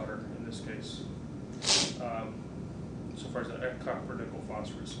nickel solder in this case. So far as a copper nickel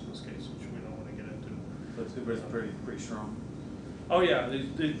phosphorus in this case, which we don't want to get into. But it's pretty strong. Oh yeah,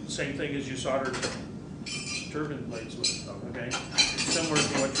 the same thing as you soldered turbine blades with. Okay, it's similar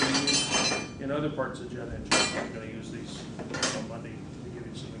to what you use in other parts of jet engines. I'm going to use these on Monday to give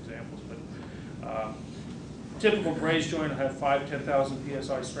you some examples, but. Typical braze joint will have 5,000–10,000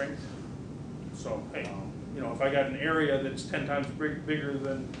 psi strength. So, hey, you know, if I got an area that's 10 times bigger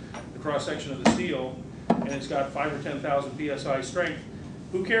than the cross section of the steel, and it's got 5,000 or 10,000 psi strength,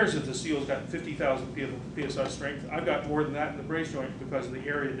 who cares if the steel's got 50,000 psi strength? I've got more than that in the braze joint because of the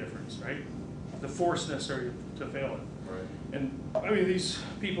area difference, right? The force necessary to fail it. Right. And I mean, these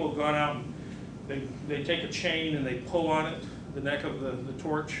people have gone out and they take a chain and they pull on it, the neck of the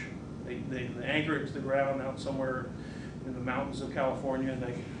torch. They anchor it to the ground out somewhere in the mountains of California, and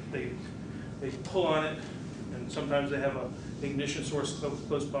they pull on it, and sometimes they have an ignition source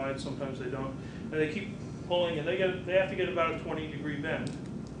close by, and sometimes they don't. And they keep pulling, and they have to get about a 20-degree bend.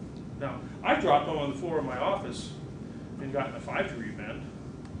 Now, I've dropped them on the floor of my office and gotten a 5-degree bend,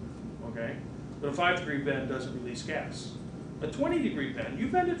 okay? But a 5-degree bend doesn't release gas. A 20-degree bend, you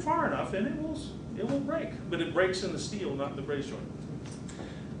bend it far enough, and it will break, but it breaks in the steel, not in the braze joint.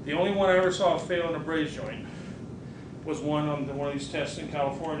 The only one I ever saw fail in a braze joint was one on one of these tests in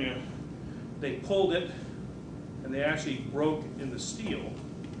California. They pulled it, and they actually broke in the steel,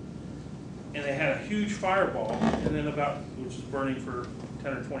 and they had a huge fireball, and then which was burning for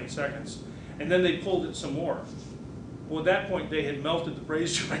 10 or 20 seconds, and then they pulled it some more. Well, at that point, they had melted the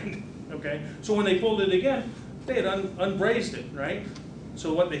braze joint, okay? So when they pulled it again, they had unbrazed it, right?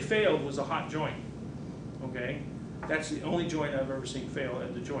 So what they failed was a hot joint, okay? That's the only joint I've ever seen fail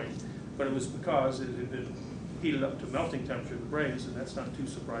at the joint. But it was because it had been heated up to melting temperature of the braze, and that's not too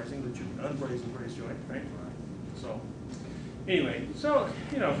surprising that you can unbraze the braze joint, right? So, anyway, so,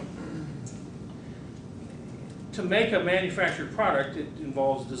 you know, to make a manufactured product, it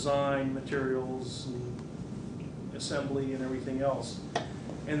involves design, materials, and assembly, and everything else.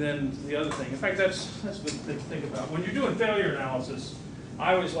 And then the other thing, in fact, that's what to think about. When you're doing failure analysis,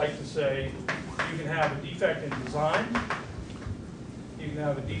 I always like to say, you can have a defect in design, you can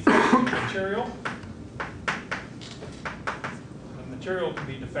have a defect in material. The material can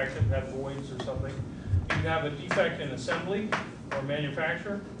be defective, have voids or something. You can have a defect in assembly or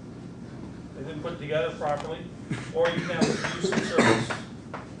manufacture. They didn't put it together properly. Or you can have abuse of service.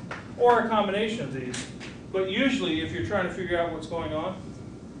 Or a combination of these. But usually, if you're trying to figure out what's going on,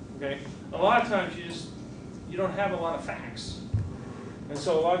 okay, a lot of times you don't have a lot of facts. And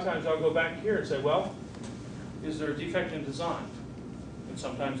so a lot of times I'll go back here and say, well, is there a defect in design? And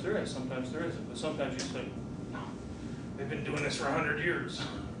sometimes there is, sometimes there isn't. But sometimes you say, no, they've been doing this for 100 years,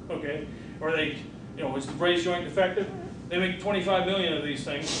 okay? Or is the braze joint defective? They make 25 million of these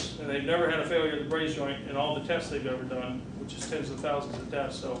things, and they've never had a failure of the braze joint in all the tests they've ever done, which is tens of thousands of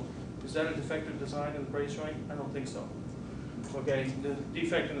tests. So is that a defective design in the braze joint? I don't think so. Okay, the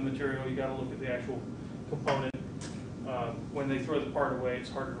defect in the material, you gotta look at the actual component. When they throw the part away, it's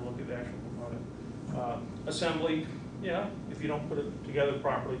harder to look at the actual component. Assembly, yeah, if you don't put it together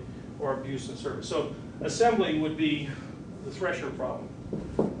properly, or abuse in service. So assembly would be the thresher problem.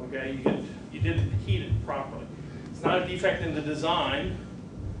 Okay, you didn't heat it properly. It's not a defect in the design,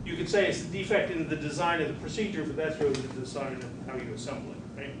 you could say it's a defect in the design of the procedure, but that's really the design of how you assemble it,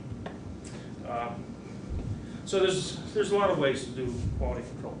 right? So there's a lot of ways to do quality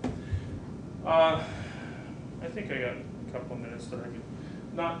control. I think I got a couple of minutes that I can,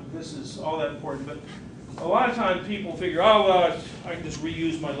 not this is all that important, but a lot of times people figure, oh, well, I can just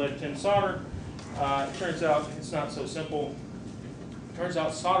reuse my lead tin solder. It turns out it's not so simple. It turns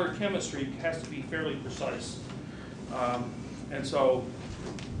out solder chemistry has to be fairly precise. And so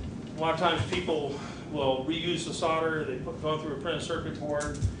a lot of times people will reuse the solder, they go through a printed circuit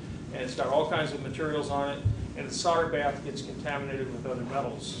board, and it's got all kinds of materials on it, and the solder bath gets contaminated with other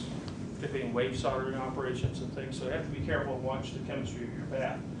metals, particularly in wave soldering operations and things, so you have to be careful and watch the chemistry of your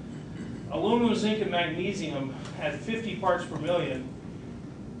bath. Aluminum, zinc, and magnesium at 50 parts per million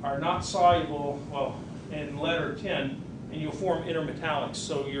are not soluble, well, in lead or tin, and you'll form intermetallics.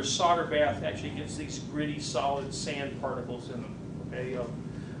 So your solder bath actually gets these gritty, solid sand particles in them, okay?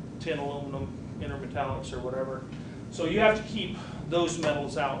 Tin, aluminum, intermetallics, or whatever. So you have to keep those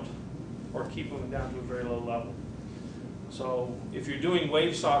metals out or keep them down to a very low level. So if you're doing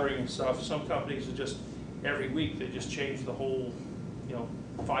wave soldering and stuff, some companies are just, every week, they just change the whole,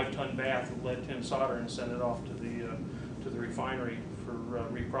 5-ton bath of lead tin solder and send it off to the refinery for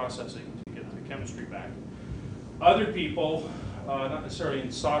reprocessing to get the chemistry back. Other people, not necessarily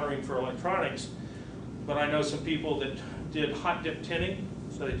in soldering for electronics, but I know some people that did hot dip tinning.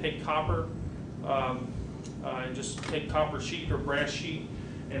 So they take copper and just take copper sheet or brass sheet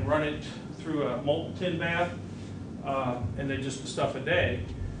and run it through a molten tin bath, and they just stuff a day.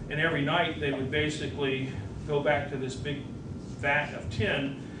 And every night they would basically go back to this big vat of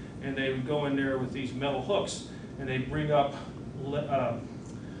tin, and they would go in there with these metal hooks, and they'd bring up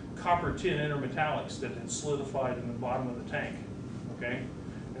copper tin intermetallics that had solidified in the bottom of the tank, okay?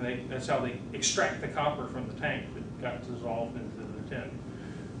 And that's how they extract the copper from the tank that got dissolved into the tin.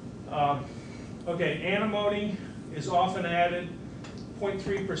 Okay, antimony is often added,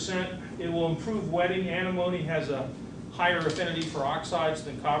 0.3%. It will improve wetting. Antimony has a higher affinity for oxides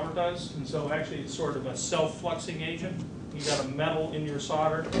than copper does, and so actually it's sort of a self-fluxing agent. You got a metal in your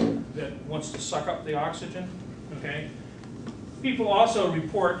solder that wants to suck up the oxygen, okay? People also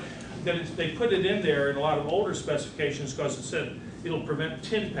report that they put it in there in a lot of older specifications because it said it'll prevent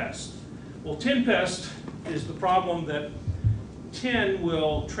tin pest. Well, tin pest is the problem that tin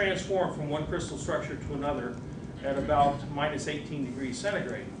will transform from one crystal structure to another at about minus 18 degrees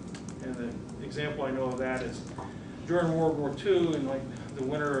centigrade. And the example I know of that is during World War II, in like the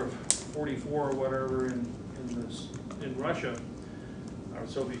winter of 44 or whatever in Russia, or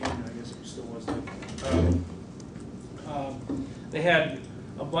Soviet Union, I guess it still was then. They had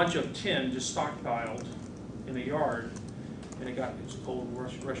a bunch of tin just stockpiled in a yard, and it was a cold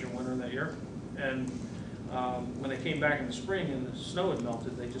Russian winter that year. And when they came back in the spring and the snow had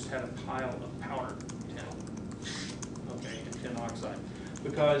melted, they just had a pile of powder tin, okay, and tin oxide,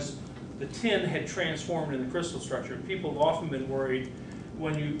 because the tin had transformed in the crystal structure. People have often been worried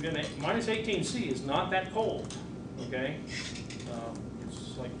when minus 18C is not that cold, okay?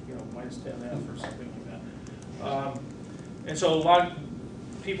 It's like, minus 10F or something like that. And so a lot of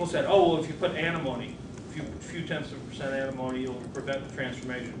people said, oh, well, if you put antimony, a few tenths of a percent antimony, it'll prevent the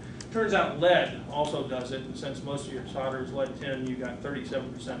transformation. Turns out lead also does it, and since most of your solder is lead tin, you got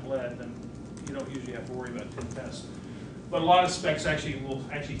 37% lead, then you don't usually have to worry about tin pest. But a lot of specs will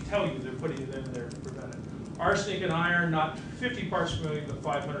tell you they're putting it in there to prevent it. Arsenic and iron, not 50 parts per million, but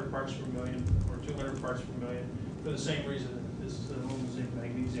 500 parts per million, or 200 parts per million, for the same reason as the aluminum, zinc,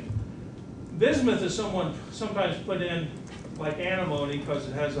 magnesium. Bismuth is sometimes put in like antimony because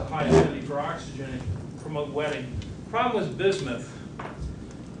it has a high affinity for oxygen and promote wetting. The problem with bismuth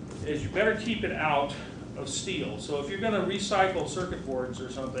is you better keep it out of steel. So if you're going to recycle circuit boards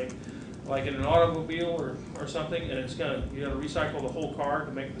or something, like in an automobile or something, and you're going to recycle the whole car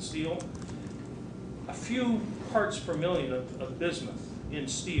to make the steel, a few parts per million of bismuth in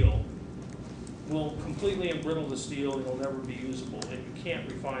steel will completely embrittle the steel and it'll never be usable, and you can't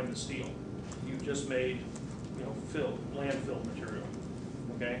refine the steel. You've just made, landfill material,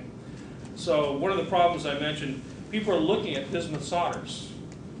 okay? So one of the problems I mentioned, people are looking at bismuth solders,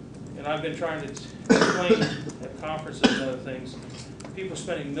 and I've been trying to explain at conferences and other things. People are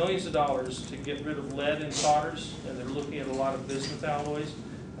spending millions of dollars to get rid of lead in solders, and they're looking at a lot of bismuth alloys.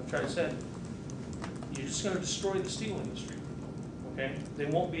 I've tried to say, you're just going to destroy the steel industry, okay? They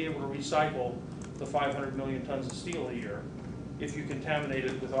won't be able to recycle the 500 million tons of steel a year if you contaminate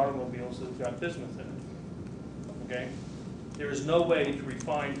it with automobiles that have got bismuth in it, okay? There is no way to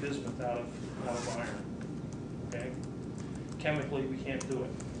refine bismuth out of iron, okay? Chemically, we can't do it.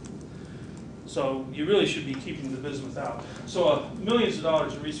 So you really should be keeping the bismuth out. So millions of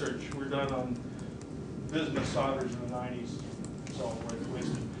dollars of research were done on bismuth solders in the 90s. It's all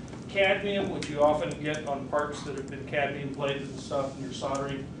wasted. Cadmium, which you often get on parts that have been cadmium plated and stuff, and you're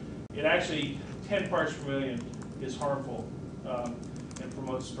soldering, it actually, 10 parts per million is harmful and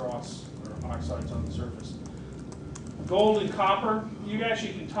promotes dross or oxides on the surface. Gold and copper, you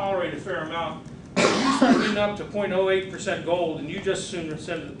actually can tolerate a fair amount. You start getting up to 0.08% gold, and you just sooner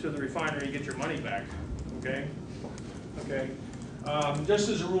send it to the refinery and get your money back. Okay? Okay. Just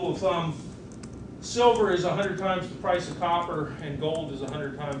as a rule of thumb, silver is 100 times the price of copper, and gold is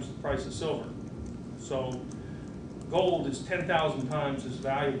 100 times the price of silver. So gold is 10,000 times as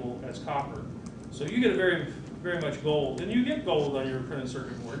valuable as copper. So you get a very much gold, and you get gold on your printed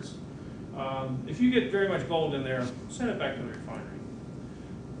circuit boards. If you get very much gold in there, send it back to the refinery.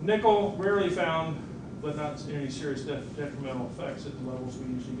 Nickel, rarely found, but not any serious detrimental effects at the levels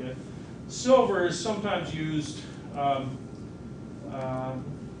we usually get. Silver is sometimes used, but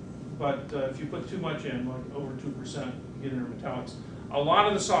if you put too much in, like over 2%, you get into metallics. A lot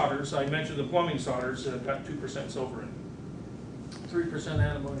of the solders, I mentioned the plumbing solders, have got 2% silver in. 3%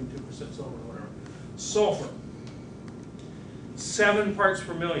 antimony, 2% silver, whatever. Sulfur, 7 parts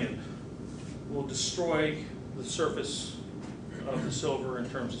per million will destroy the surface of the silver in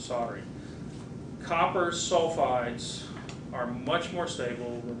terms of soldering. Copper sulfides are much more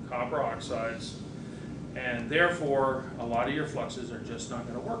stable than copper oxides, and therefore a lot of your fluxes are just not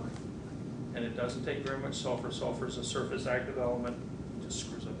going to work. And it doesn't take very much sulfur. Sulfur is a surface active element, it just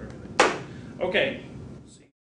screws up everything. Okay,